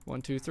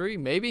 1, 2, 3,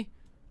 maybe.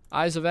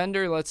 Eyes of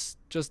Ender, let's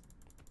just,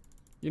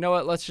 you know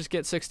what, let's just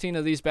get 16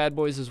 of these bad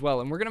boys as well.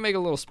 And we're going to make a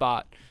little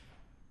spot.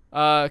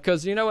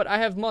 Because you know what, I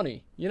have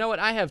money. You know what,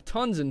 I have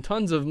tons and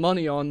tons of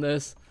money on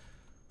this.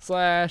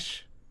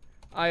 Slash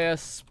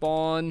IS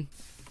spawn.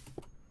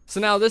 So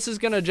now this is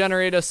going to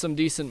generate us some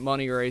decent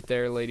money right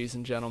there, ladies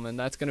and gentlemen.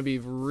 That's going to be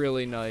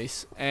really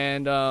nice.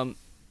 And, let's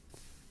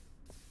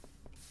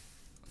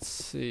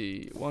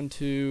see, 1,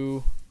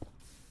 2...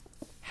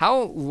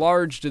 How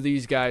large do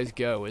these guys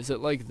go? Is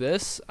it like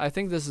this? I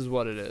think this is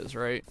what it is,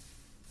 right?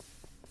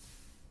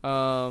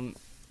 Oh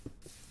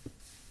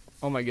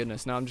my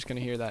goodness, now I'm just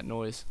gonna hear that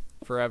noise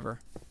forever.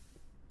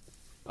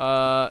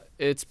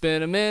 It's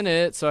been a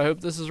minute, so I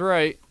hope this is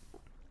right.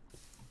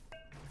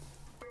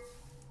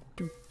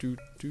 Doot, doot,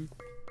 doot.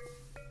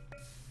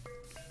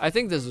 I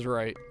think this is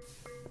right.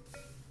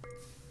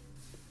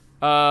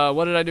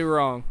 What did I do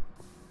wrong?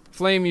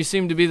 Flame, you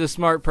seem to be the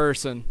smart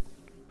person.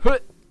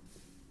 Hut!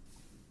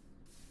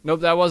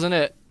 Nope, that wasn't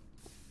it.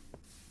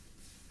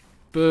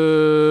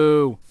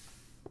 Boo.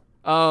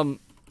 What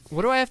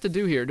do I have to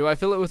do here? Do I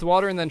fill it with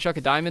water and then chuck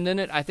a diamond in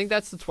it? I think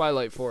that's the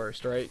Twilight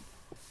Forest, right?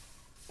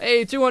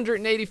 Hey,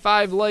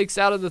 285 likes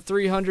out of the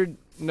 300.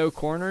 No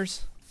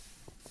corners.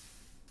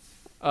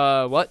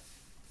 What?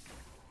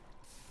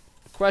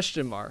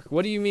 Question mark.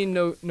 What do you mean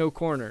no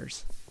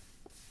corners?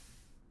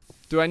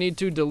 Do I need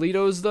to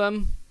Deletos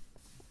them?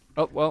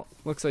 Oh, well,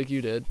 looks like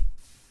you did.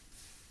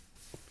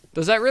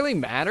 Does that really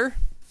matter?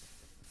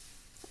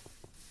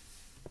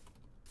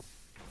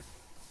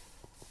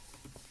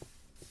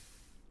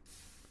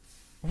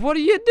 What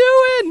are you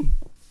doing?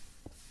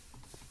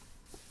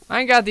 I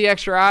ain't got the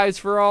extra eyes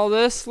for all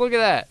this. Look at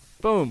that.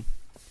 Boom.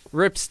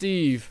 Rip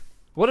Steve.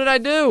 What did I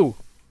do?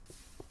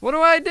 What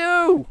do I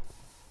do?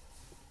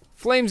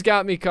 Flames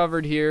got me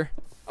covered here.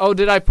 Oh,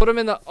 did I put him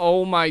in the...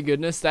 Oh my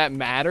goodness, that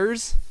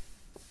matters?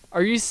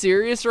 Are you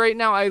serious right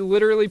now? I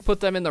literally put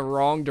them in the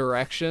wrong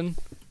direction.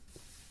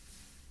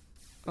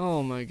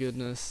 Oh my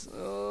goodness.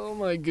 Oh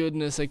my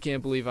goodness, I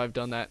can't believe I've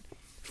done that.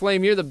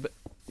 Flame, you're the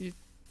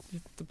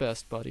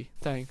best, buddy.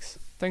 Thanks.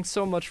 Thanks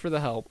so much for the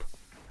help.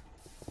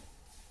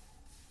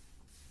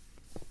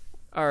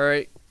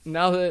 Alright,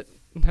 now that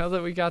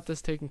we got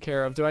this taken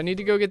care of, do I need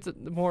to go get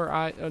the more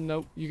eye? Oh,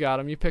 nope, you got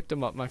him. You picked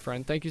him up, my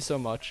friend. Thank you so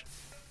much.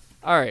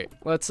 Alright,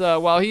 let's,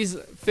 while he's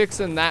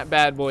fixing that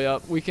bad boy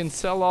up, we can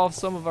sell off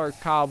some of our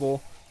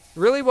cobble.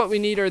 Really what we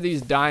need are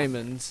these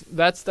diamonds.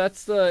 That's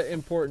the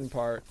important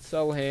part.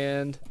 Sell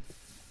hand.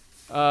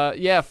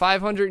 Yeah,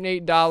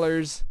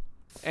 $508.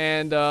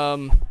 And,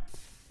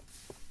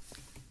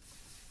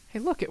 hey,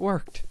 look, it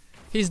worked.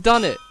 He's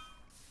done it.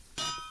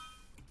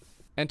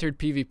 Entered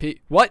PvP.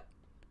 What?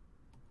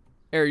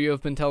 Error, you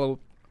have been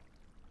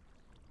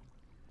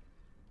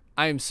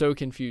I am so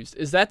confused.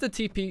 Is that the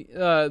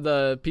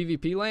the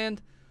PvP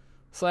land?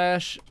 /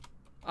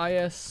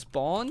 IS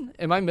spawn?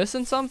 Am I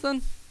missing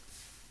something?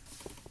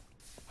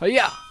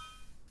 Hiya!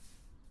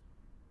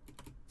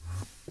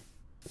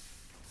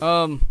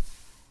 I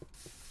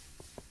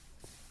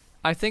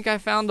think I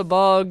found a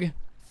bug.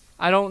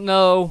 I don't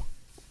know.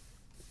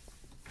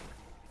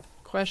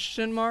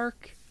 Question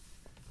mark?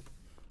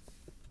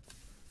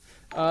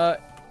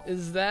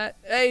 Is that...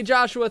 Hey,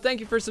 Joshua, thank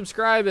you for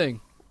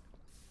subscribing.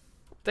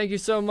 Thank you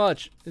so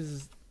much.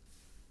 Is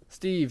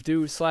Steve,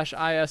 do /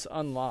 IS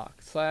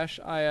unlock. /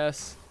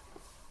 IS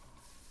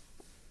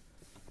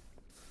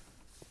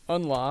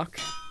unlock.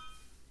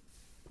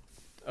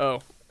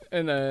 Oh,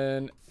 and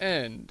then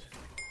end.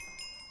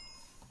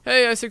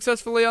 Hey, I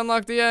successfully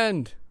unlocked the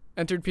end.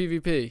 Entered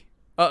PvP.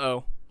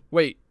 Uh-oh.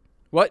 Wait.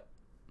 What?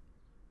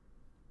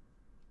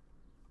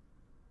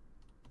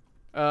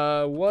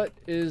 What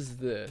is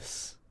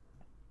this?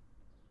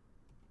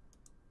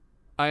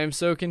 I am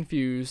so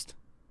confused.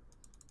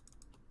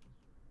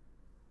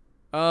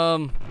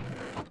 I'm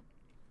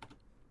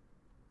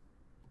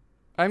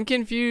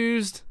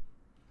confused.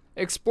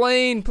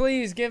 Explain,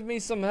 please. Give me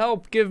some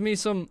help. Give me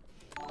some...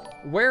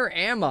 Where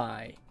am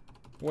I?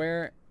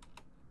 Where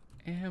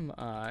am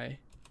I?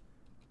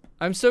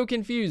 I'm so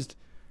confused.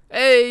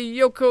 Hey,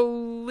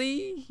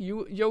 Yokoli?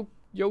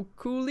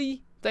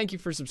 Yokuli? Thank you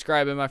for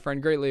subscribing, my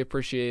friend. Greatly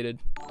appreciated.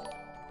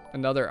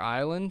 Another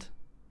island?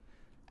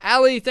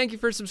 Allie, thank you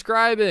for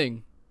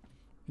subscribing.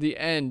 The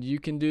end. You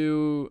can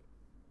do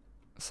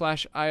 /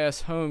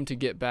 IS home to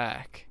get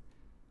back.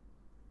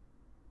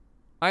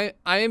 I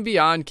am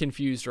beyond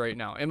confused right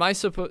now. Am I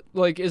supposed...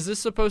 Like, is this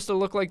supposed to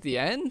look like the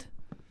end?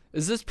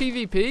 Is this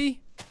PvP?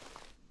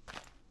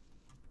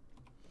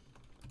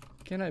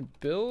 Can I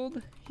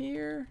build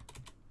here?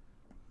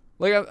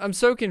 Like, I'm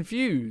so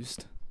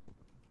confused.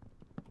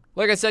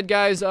 Like I said,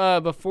 guys,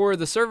 before,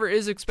 the server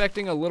is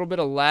expecting a little bit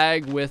of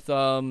lag with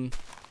a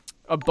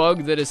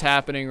bug that is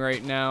happening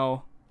right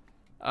now.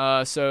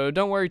 So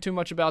don't worry too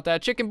much about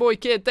that. Chicken Boy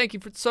Kid, thank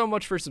you so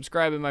much for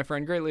subscribing, my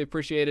friend. Greatly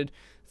appreciated.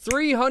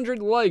 300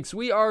 likes.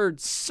 We are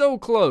so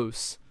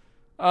close.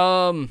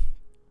 And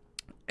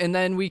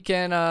then we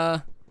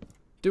can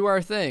do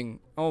our thing.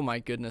 Oh my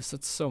goodness,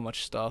 that's so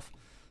much stuff.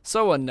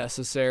 So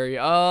unnecessary.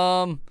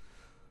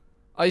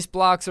 Ice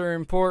blocks are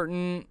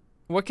important.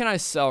 What can I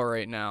sell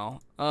right now?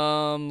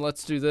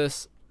 Let's do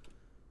this.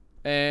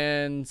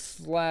 And /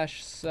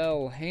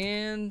 sell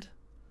hand.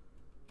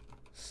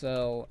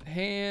 Sell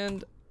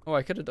hand. Oh,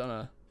 I could have done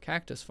a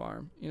cactus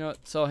farm. You know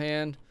what? Sell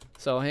hand.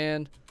 Sell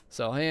hand.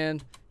 Sell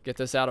hand. Get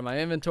this out of my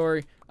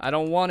inventory. I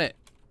don't want it.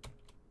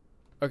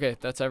 Okay,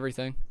 that's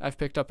everything. I've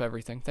picked up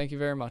everything. Thank you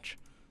very much.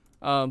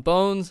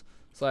 Bones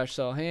 /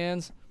 sell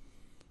hands.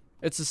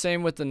 It's the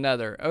same with the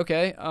nether.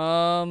 Okay.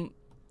 I'm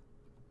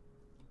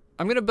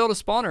gonna build a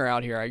spawner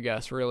out here, I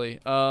guess, really.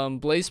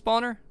 Blaze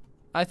spawner,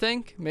 I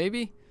think,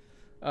 maybe.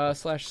 /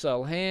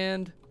 sell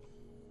hand.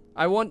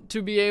 I want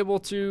to be able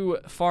to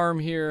farm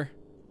here.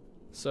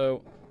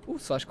 So, ooh,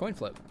 / coin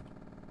flip.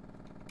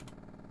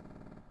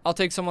 I'll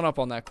take someone up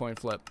on that coin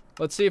flip.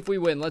 Let's see if we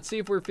win. Let's see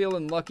if we're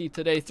feeling lucky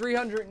today.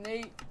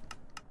 308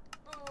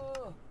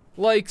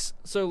 likes,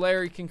 so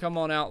Larry can come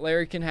on out.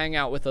 Larry can hang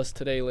out with us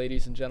today,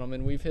 ladies and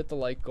gentlemen. We've hit the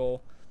like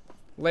goal.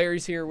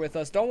 Larry's here with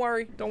us. Don't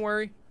worry. Don't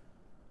worry.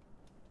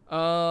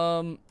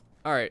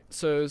 Alright,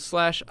 so /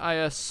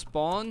 IS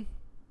spawn.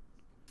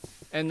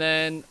 And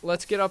then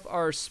let's get up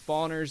our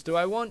spawners. Do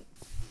I want...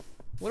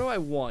 What do I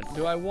want?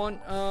 Do I want,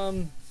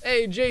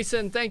 Hey,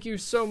 Jason, thank you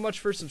so much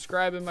for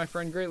subscribing, my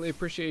friend. Greatly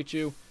appreciate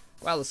you.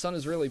 Wow, the sun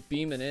is really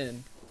beaming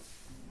in.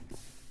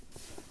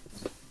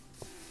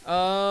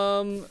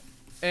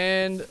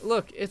 And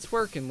look, it's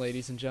working,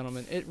 ladies and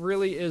gentlemen. It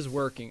really is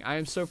working. I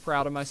am so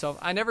proud of myself.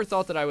 I never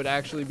thought that I would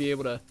actually be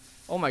able to...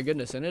 Oh my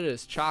goodness, and it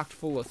is chocked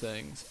full of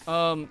things.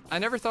 I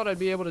never thought I'd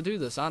be able to do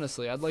this,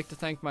 honestly. I'd like to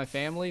thank my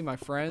family, my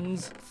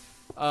friends.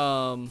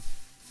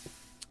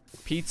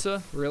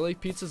 Pizza, really?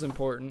 Pizza's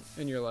important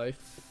in your life.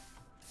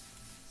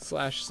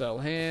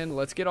 /sell hand.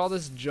 Let's get all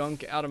this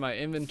junk out of my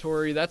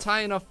inventory. That's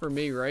high enough for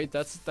me, right?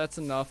 That's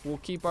enough. We'll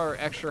keep our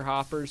extra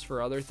hoppers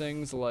for other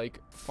things like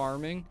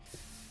farming.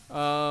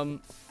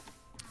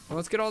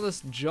 Let's get all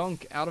this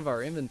junk out of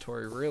our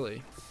inventory,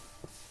 really.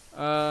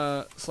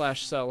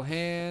 /sell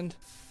hand.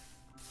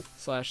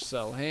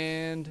 /sell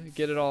hand.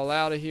 Get it all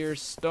out of here.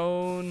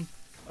 Stone.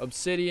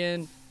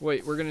 Obsidian.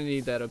 Wait, we're gonna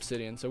need that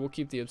obsidian, so we'll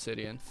keep the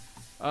obsidian.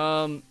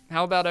 How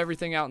about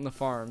everything out in the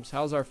farms?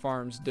 How's our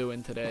farms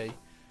doing today?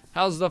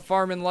 How's the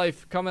farming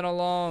life coming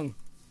along?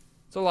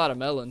 It's a lot of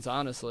melons,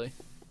 honestly.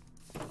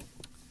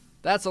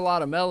 That's a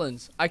lot of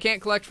melons. I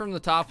can't collect from the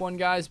top one,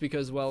 guys,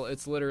 because, well,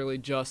 it's literally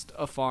just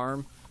a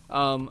farm.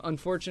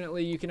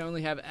 Unfortunately, you can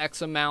only have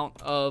X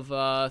amount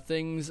of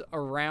things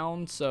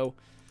around, so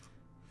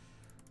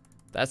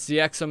that's the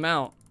X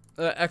amount.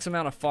 X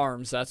amount of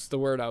farms, that's the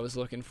word I was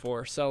looking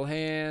for. Sell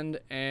hand,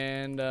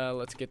 and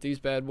let's get these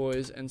bad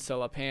boys and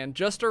sell up hand.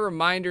 Just a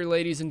reminder,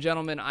 ladies and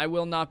gentlemen, I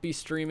will not be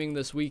streaming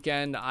this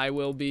weekend. I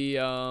will be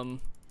out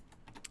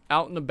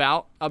and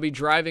about. I'll be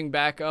driving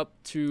back up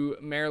to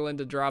Maryland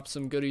to drop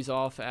some goodies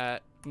off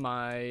at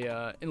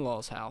my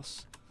in-laws'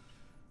 house.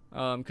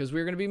 Because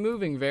we're going to be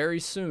moving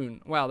very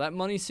soon. Wow, that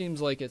money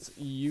seems like it's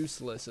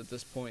useless at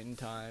this point in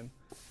time.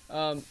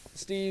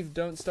 Steve,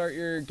 don't start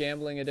your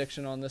gambling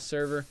addiction on this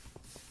server.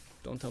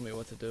 Don't tell me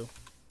what to do.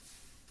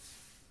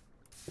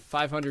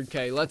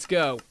 500k, let's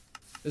go.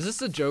 Is this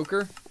the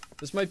Joker?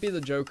 This might be the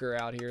Joker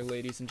out here,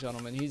 ladies and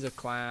gentlemen. He's a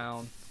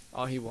clown.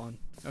 Oh, he won.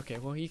 Okay,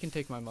 well, he can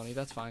take my money.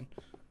 That's fine.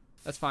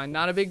 That's fine.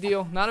 Not a big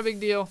deal. Not a big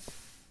deal.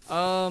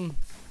 GG,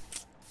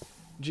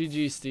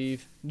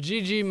 Steve.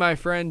 GG, my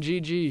friend.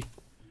 GG.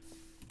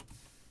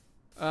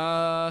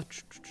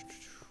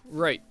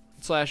 Right.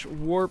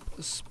 /warp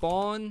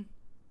spawn.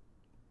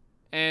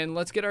 And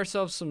let's get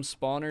ourselves some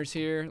spawners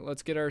here.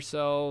 Let's get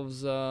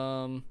ourselves,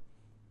 you're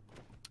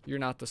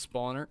not the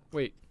spawner.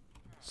 Wait.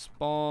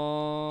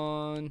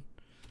 Spawn.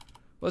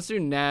 Let's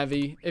do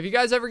Navi. If you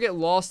guys ever get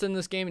lost in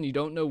this game and you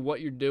don't know what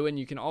you're doing,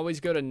 you can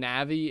always go to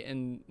Navi,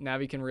 and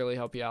Navi can really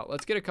help you out.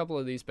 Let's get a couple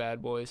of these bad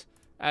boys.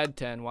 Add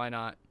 10, why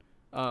not?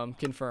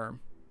 Confirm.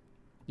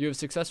 You have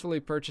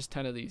successfully purchased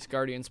 10 of these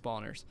Guardian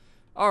spawners.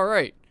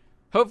 Alright.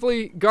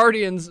 Hopefully,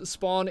 Guardians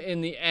spawn in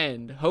the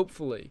end.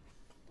 Hopefully.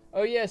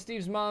 Oh yeah,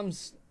 Steve's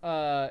mom's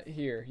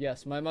here.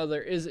 Yes, my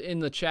mother is in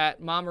the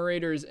chat.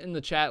 Momerator is in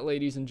the chat,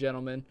 ladies and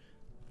gentlemen.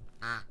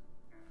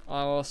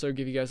 I'll also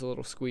give you guys a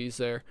little squeeze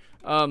there.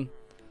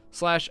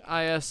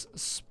 /is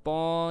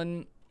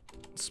spawn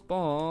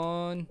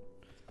 /is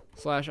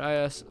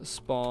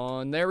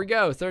spawn. There we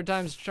go. Third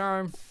time's the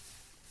charm.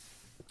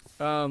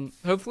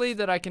 Hopefully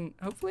I can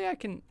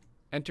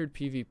enter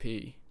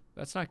PvP.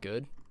 That's not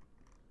good.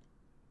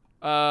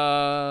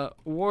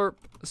 Warp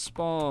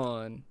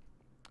spawn.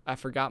 I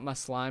forgot my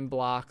slime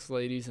blocks,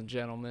 ladies and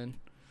gentlemen.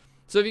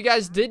 So if you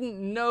guys didn't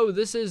know,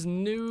 this is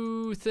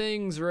new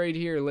things right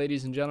here,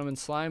 ladies and gentlemen.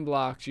 Slime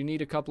blocks. You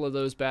need a couple of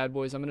those bad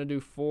boys. I'm going to do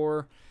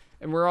 4.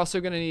 And we're also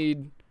going to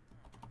need...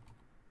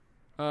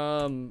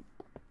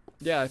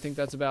 yeah, I think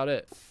that's about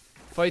it.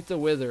 Fight the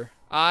Wither.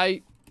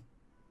 What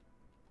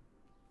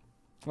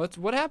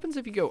happens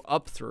if you go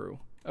up through?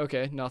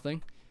 Okay,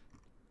 nothing.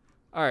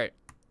 Alright.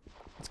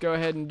 Let's go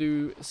ahead and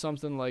do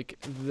something like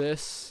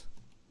this.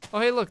 Oh,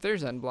 hey, look,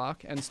 there's end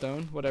block, end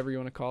stone, whatever you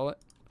want to call it.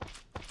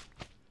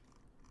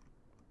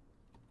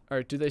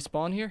 Alright, do they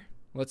spawn here?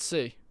 Let's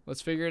see.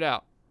 Let's figure it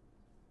out.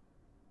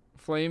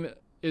 Flame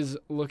is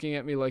looking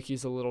at me like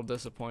he's a little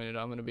disappointed,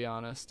 I'm going to be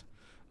honest.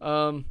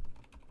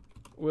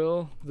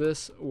 Will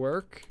this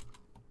work?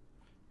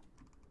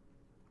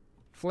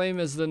 Flame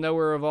is the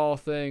knower of all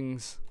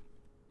things.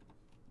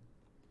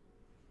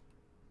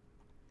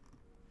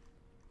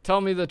 Tell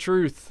me the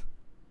truth.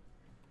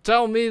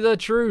 Tell me the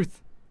truth.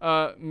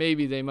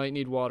 Maybe they might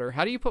need water.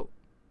 How do you put...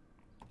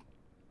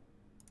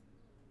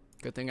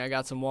 Good thing I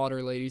got some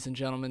water, ladies and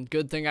gentlemen.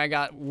 Good thing I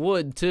got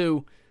wood,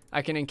 too.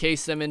 I can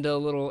encase them into a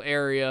little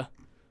area.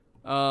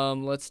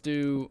 Let's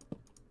do...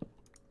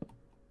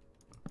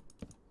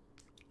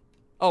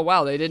 Oh,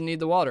 wow, they didn't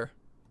need the water.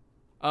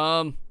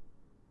 Well,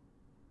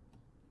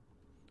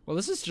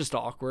 this is just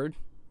awkward.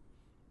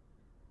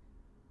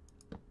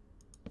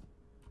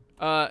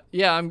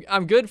 Yeah,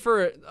 I'm good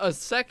for a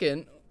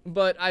second,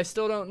 but I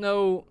still don't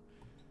know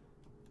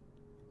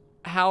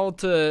how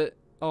to...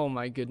 Oh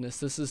my goodness,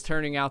 this is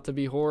turning out to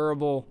be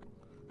horrible.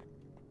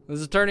 This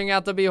is turning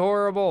out to be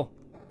horrible.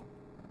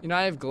 You know,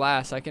 I have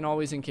glass. I can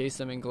always encase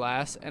them in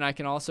glass, and I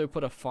can also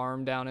put a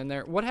farm down in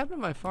there. What happened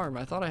to my farm?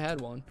 I thought I had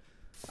one.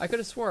 I could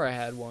have swore I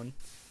had one.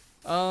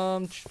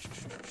 Level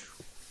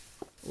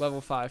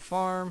 5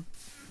 farm.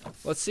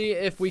 Let's see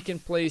if we can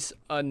place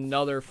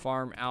another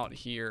farm out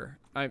here.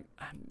 I'm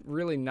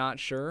really not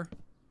sure.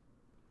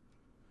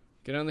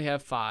 Can only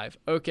have 5.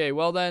 Okay,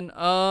 well then,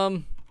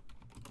 I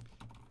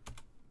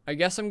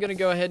guess I'm gonna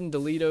go ahead and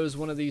Deletos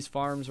one of these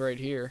farms right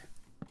here.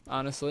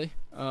 Honestly.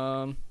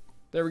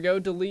 There we go,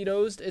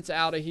 Deletos. It's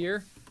out of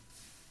here.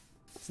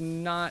 It's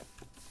not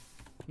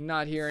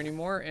here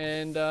anymore.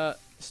 And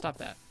stop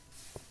that.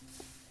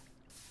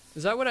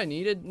 Is that what I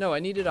needed? No, I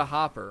needed a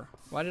hopper.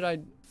 Why did I?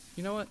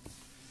 You know what?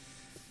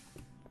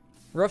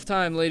 Rough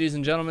time, ladies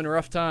and gentlemen.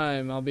 Rough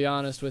time. I'll be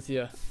honest with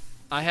you.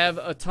 I have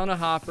a ton of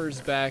hoppers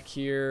back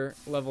here.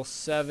 Level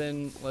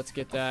 7. Let's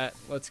get that.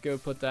 Let's go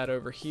put that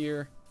over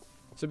here.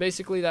 So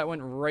basically that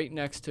went right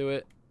next to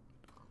it.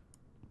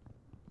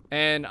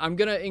 And I'm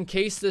going to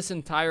encase this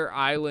entire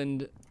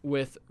island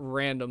with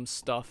random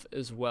stuff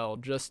as well.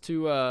 Just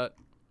to, I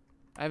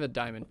have a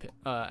diamond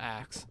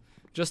axe.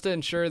 Just to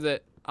ensure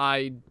that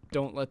I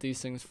don't let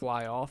these things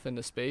fly off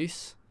into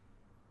space.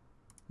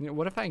 You know,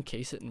 what if I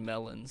encase it in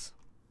melons?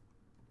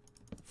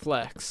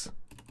 Flex.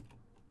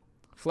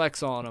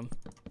 Flex on them.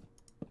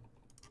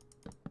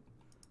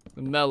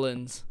 The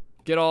melons.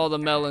 Get all the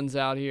melons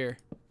out here.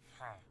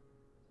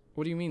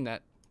 What do you mean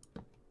that?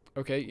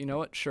 Okay, you know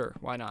what? Sure,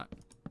 why not?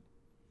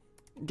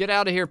 Get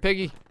out of here,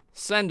 piggy.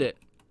 Send it.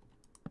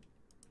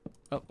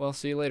 Oh, well,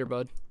 see you later,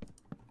 bud.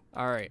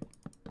 Alright.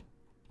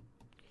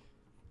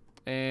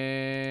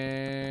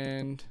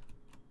 And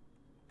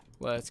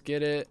let's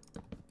get it.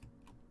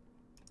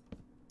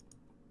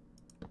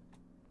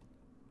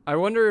 I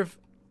wonder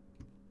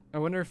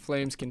if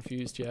Flame's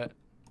confused yet.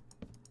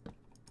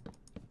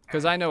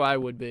 Because I know I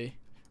would be.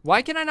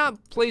 Why can I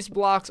not place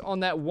blocks on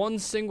that one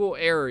single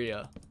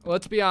area?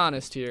 Let's be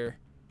honest here.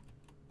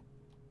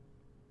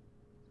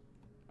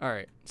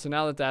 Alright, so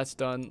now that that's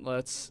done,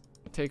 let's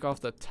take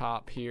off the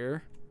top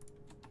here.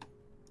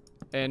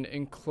 And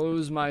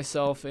enclose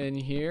myself in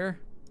here.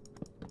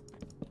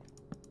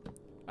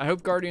 I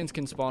hope Guardians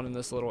can spawn in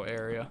this little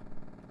area.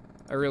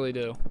 I really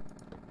do.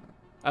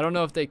 I don't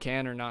know if they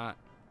can or not.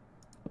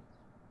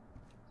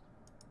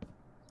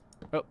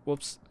 Oh,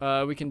 whoops.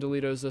 We can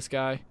Deletos this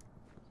guy.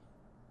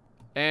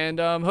 And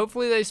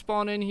hopefully they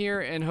spawn in here,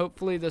 and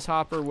hopefully this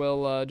hopper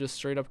will just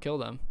straight up kill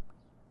them.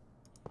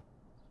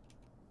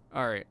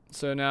 Alright,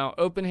 so now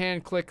open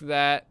hand click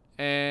that,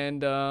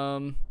 and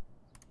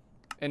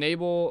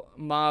enable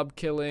mob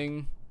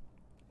killing.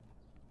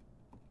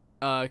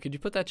 Could you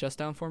put that chest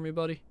down for me,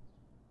 buddy?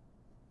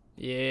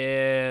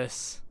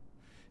 Yes.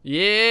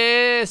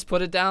 Yes!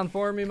 Put it down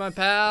for me, my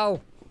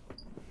pal.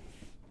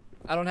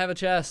 I don't have a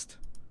chest.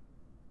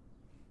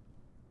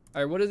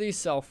 Alright, what do these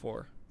sell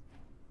for?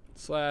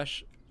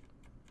 Slash.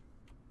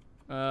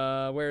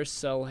 Where's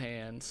sell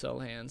hand? Sell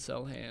hand,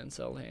 sell hand,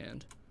 sell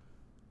hand.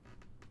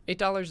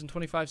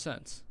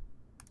 $8.25.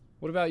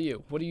 What about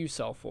you? What do you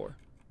sell for?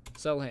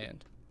 Sell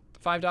hand.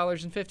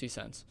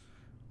 $5.50.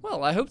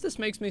 Well, I hope this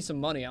makes me some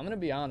money. I'm gonna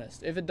be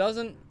honest. If it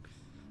doesn't,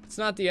 it's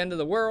not the end of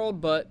the world,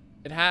 but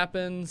it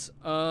happens.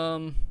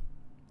 I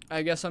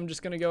guess I'm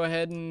just gonna go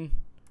ahead and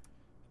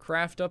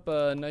craft up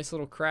a nice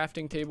little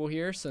crafting table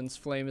here, since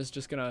Flame is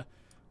just gonna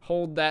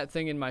hold that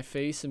thing in my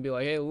face and be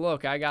like, hey,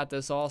 look, I got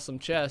this awesome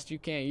chest. You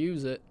can't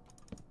use it.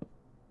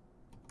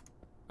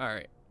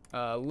 Alright.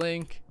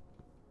 Link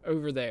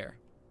over there.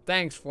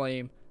 Thanks,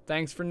 Flame.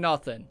 Thanks for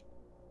nothing.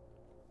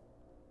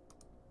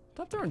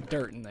 Stop throwing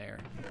dirt in there.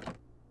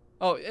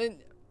 Oh, and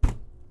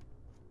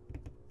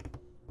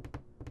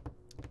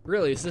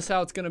really, is this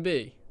how it's gonna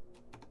be?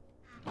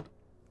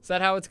 Is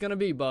that how it's gonna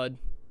be, bud?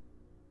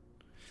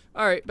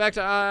 Alright, back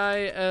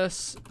to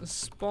IS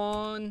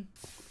spawn.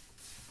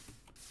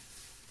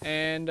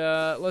 And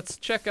let's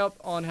check up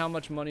on how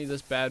much money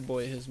this bad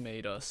boy has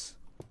made us.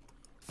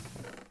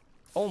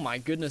 Oh my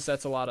goodness,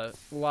 that's a lot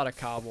of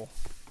cobble.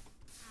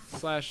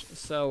 Slash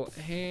sell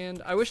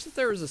hand. I wish that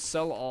there was a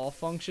sell all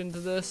function to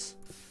this.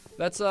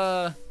 That's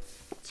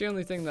it's the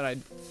only thing that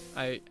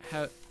I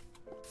have.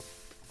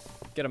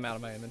 Get them out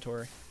of my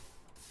inventory.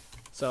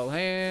 Sell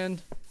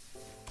hand.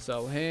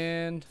 Sell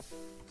hand.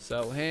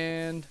 Sell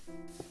hand.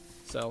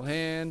 Sell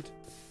hand.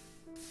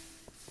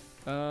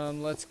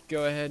 Let's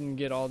go ahead and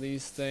get all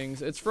these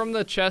things. It's from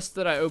the chest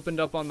that I opened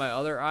up on my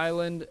other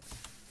island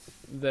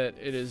that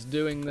it is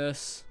doing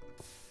this.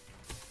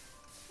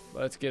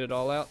 Let's get it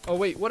all out. Oh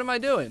wait, what am I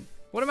doing?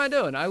 What am I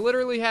doing? I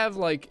literally have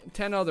like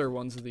 10 other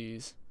ones of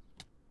these.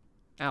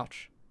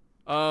 Ouch.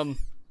 That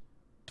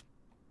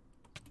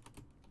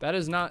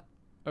is not...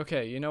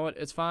 Okay, you know what?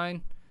 It's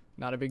fine.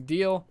 Not a big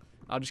deal.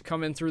 I'll just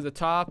come in through the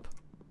top.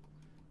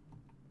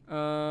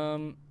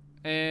 And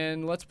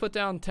let's put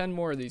down 10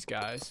 more of these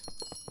guys.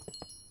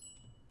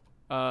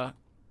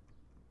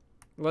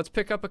 Let's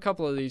pick up a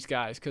couple of these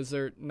guys, because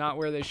they're not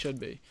where they should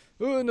be.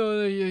 Oh,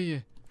 no, yeah.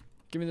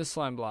 Give me the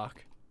slime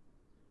block.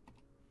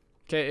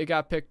 Okay, it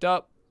got picked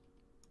up.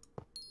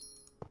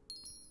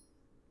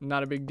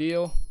 Not a big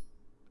deal.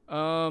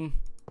 There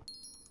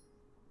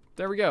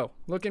we go.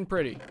 Looking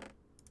pretty.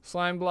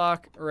 Slime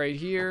block right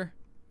here.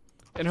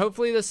 And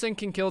hopefully this thing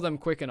can kill them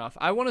quick enough.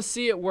 I want to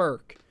see it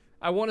work.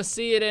 I want to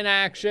see it in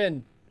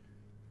action.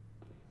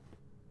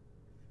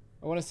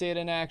 I want to see it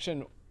in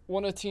action.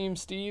 Want a team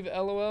Steve,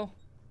 LOL?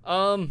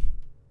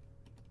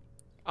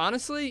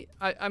 Honestly,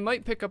 I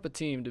might pick up a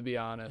team, to be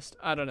honest.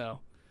 I don't know.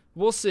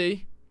 We'll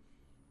see.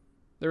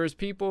 There was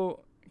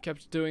people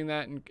kept doing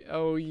that, and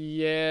oh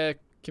yeah,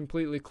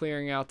 completely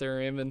clearing out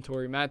their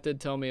inventory. Matt did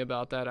tell me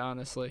about that,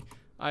 honestly.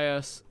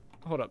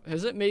 Hold up.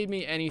 Has it made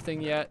me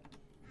anything yet?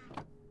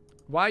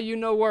 Why you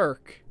no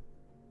work?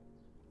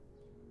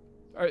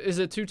 Is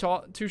it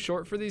too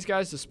short for these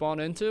guys to spawn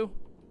into?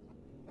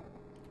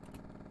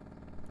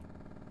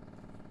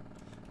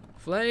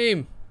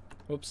 Flame.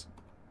 Whoops.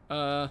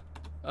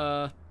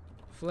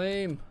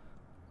 Flame.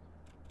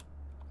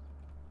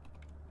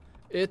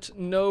 It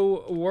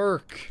no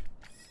work.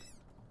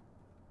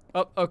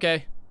 Oh,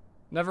 okay.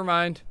 Never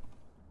mind.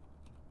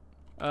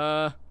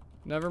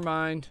 Never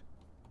mind.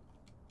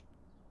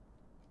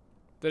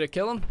 Did it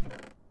kill him?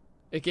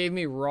 It gave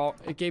me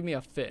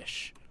a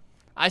fish.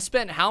 I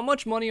spent how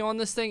much money on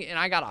this thing and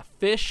I got a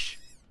fish?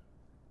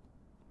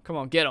 Come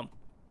on, get him.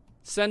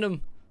 Send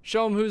him.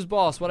 Show him who's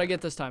boss. What'd I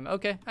get this time?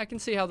 Okay, I can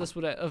see how this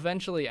would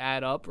eventually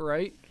add up,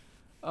 right?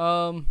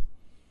 How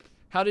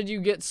did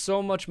you get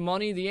so much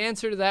money? The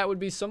answer to that would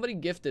be somebody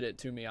gifted it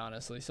to me,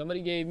 honestly.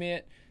 Somebody gave me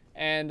it,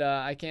 and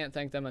I can't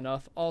thank them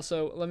enough.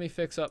 Also, let me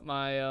fix up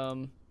my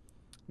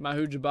my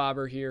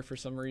hoojabobber here. For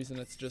some reason,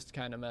 it's just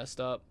kind of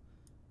messed up.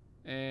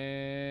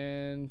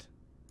 And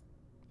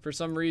for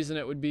some reason,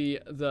 it would be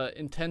the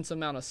intense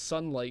amount of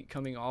sunlight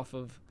coming off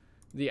of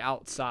the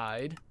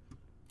outside.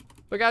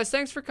 But guys,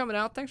 thanks for coming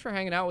out. Thanks for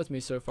hanging out with me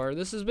so far.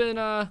 This has been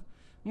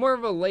more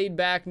of a laid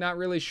back, not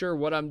really sure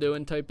what I'm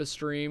doing type of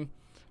stream.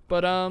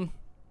 But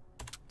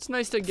it's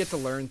nice to get to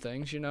learn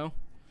things, you know.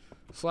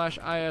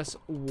 /is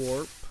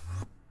warp.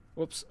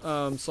 Whoops.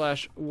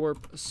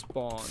 /warp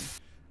spawn.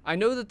 I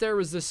know that there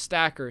was this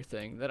stacker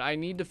thing that I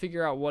need to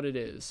figure out what it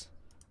is.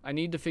 I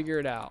need to figure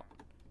it out.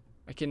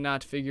 I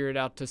cannot figure it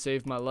out to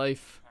save my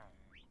life.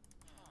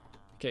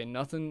 Okay,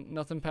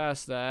 nothing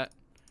past that.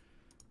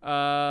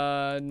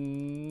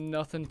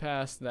 Nothing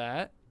past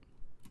that.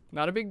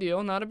 Not a big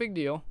deal, not a big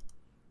deal.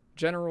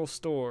 General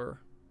store.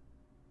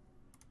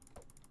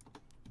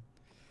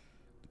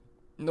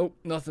 Nope,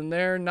 nothing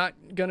there. Not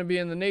gonna be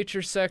in the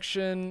nature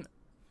section.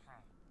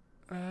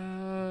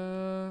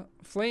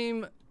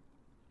 Flame,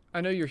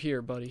 I know you're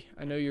here, buddy.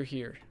 I know you're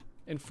here.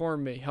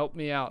 Inform me. Help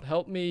me out.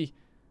 Help me,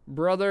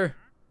 brother.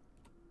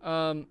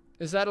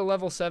 Is that a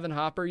level 7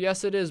 hopper?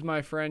 Yes, it is,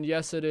 my friend.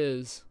 Yes, it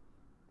is.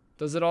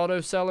 Does it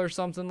auto sell or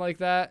something like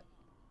that?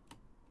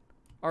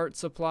 Art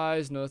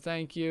supplies. No,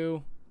 thank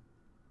you.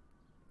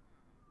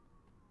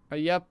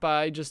 Yep,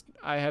 I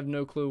have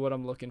no clue what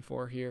I'm looking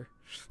for here.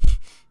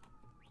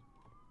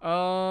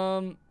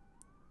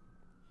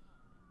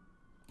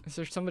 Is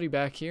there somebody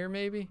back here,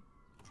 maybe?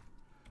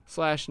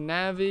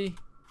 /Navi.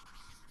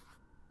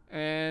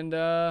 And,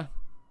 is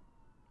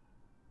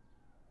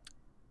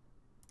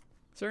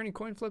there any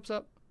coin flips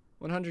up?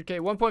 100K,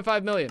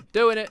 1.5 million.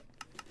 Doing it.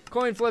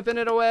 Coin flipping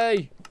it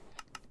away.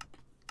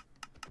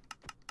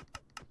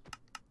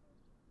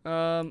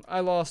 I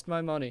lost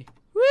my money.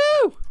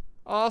 Woo!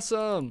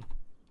 Awesome.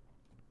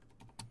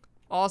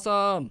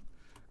 Awesome.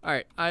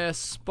 Alright, IS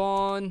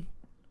spawn.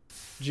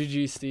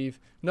 GG, Steve.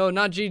 No,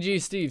 not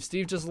GG, Steve.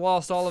 Steve just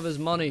lost all of his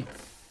money.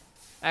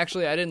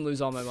 Actually, I didn't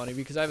lose all my money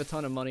because I have a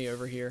ton of money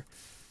over here.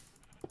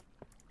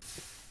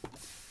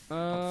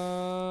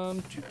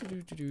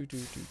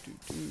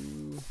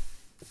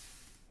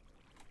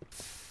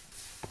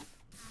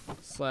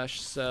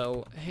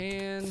 /sell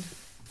hand.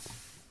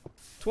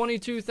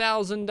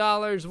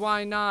 $22,000.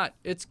 Why not?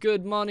 It's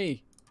good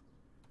money.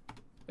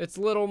 It's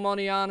little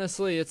money,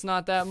 honestly. It's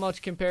not that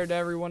much compared to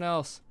everyone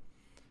else.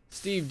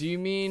 Steve, do you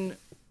mean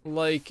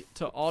like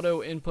to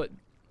auto input?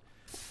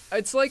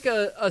 It's like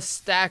a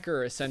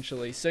stacker,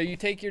 essentially. So you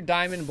take your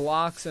diamond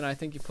blocks and I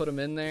think you put them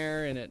in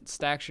there and it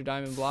stacks your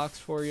diamond blocks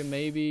for you,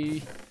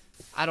 maybe.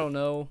 I don't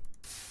know.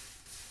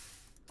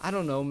 I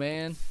don't know,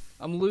 man.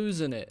 I'm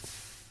losing it.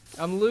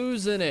 I'm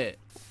losing it.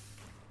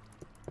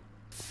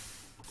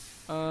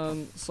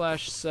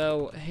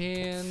 /sell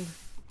hand.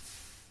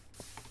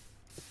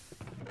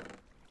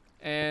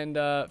 And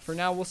for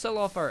now, we'll sell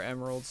off our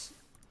emeralds.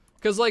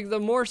 Because, like, the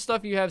more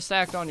stuff you have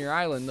stacked on your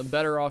island, the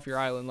better off your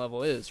island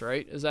level is,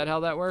 right? Is that how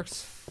that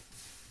works?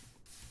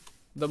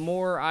 The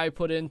more I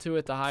put into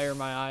it, the higher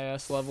my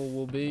IS level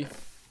will be.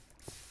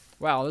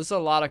 Wow, this is a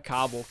lot of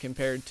cobble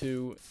compared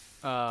to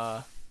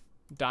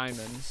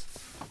diamonds.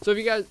 So if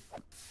you guys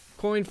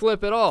coin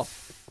flip at all,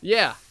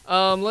 yeah,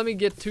 let me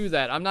get to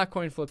that. I'm not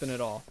coin flipping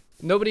at all.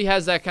 Nobody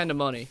has that kind of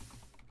money.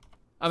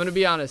 I'm going to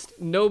be honest.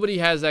 Nobody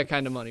has that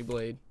kind of money,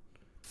 Blade.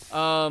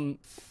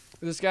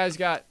 This guy's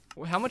got...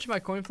 How much am I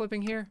coin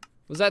flipping here?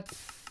 Was that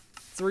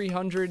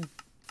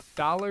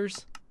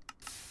 $300?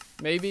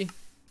 Maybe?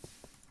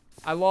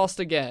 I lost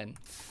again.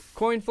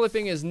 Coin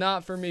flipping is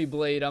not for me,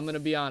 Blade. I'm going to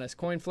be honest.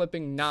 Coin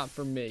flipping, not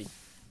for me.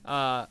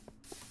 Alrighty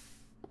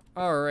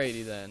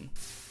then.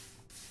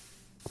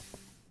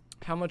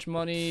 How much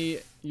money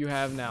you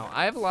have now?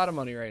 I have a lot of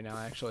money right now,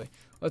 actually.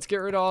 Let's get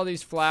rid of all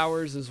these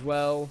flowers as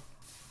well.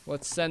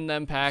 Let's send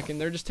them packing.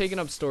 They're just taking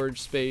up storage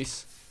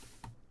space.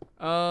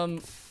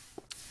 And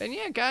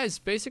yeah, guys,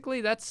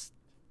 basically that's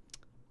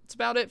that's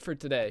about it for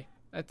today.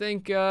 I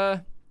think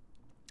we're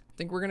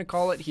gonna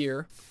call it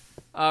here.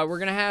 We're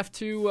gonna have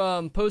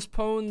to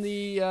postpone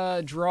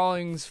the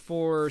drawings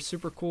for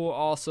super cool,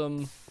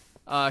 awesome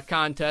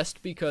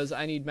contest because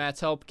I need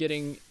Matt's help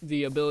getting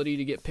the ability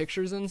to get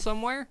pictures in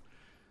somewhere.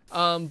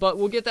 But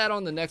we'll get that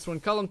on the next one.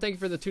 Cullum, thank you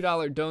for the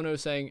 $2 dono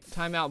saying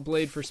timeout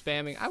Blade for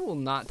spamming. I will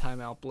not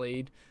timeout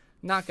Blade.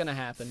 Not gonna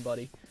happen,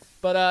 buddy.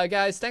 But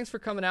guys, thanks for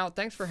coming out.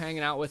 Thanks for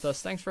hanging out with us.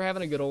 Thanks for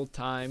having a good old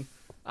time.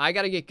 I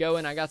gotta get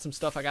going. I got some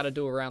stuff I gotta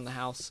do around the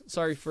house.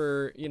 Sorry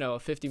for, you know, a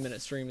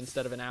 50-minute stream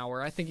instead of an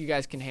hour. I think you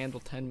guys can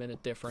handle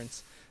 10-minute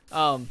difference.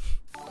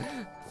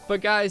 But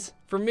guys,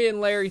 for me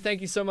and Larry,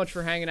 thank you so much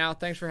for hanging out.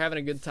 Thanks for having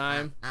a good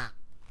time.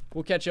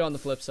 We'll catch you on the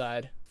flip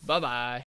side. Bye-bye.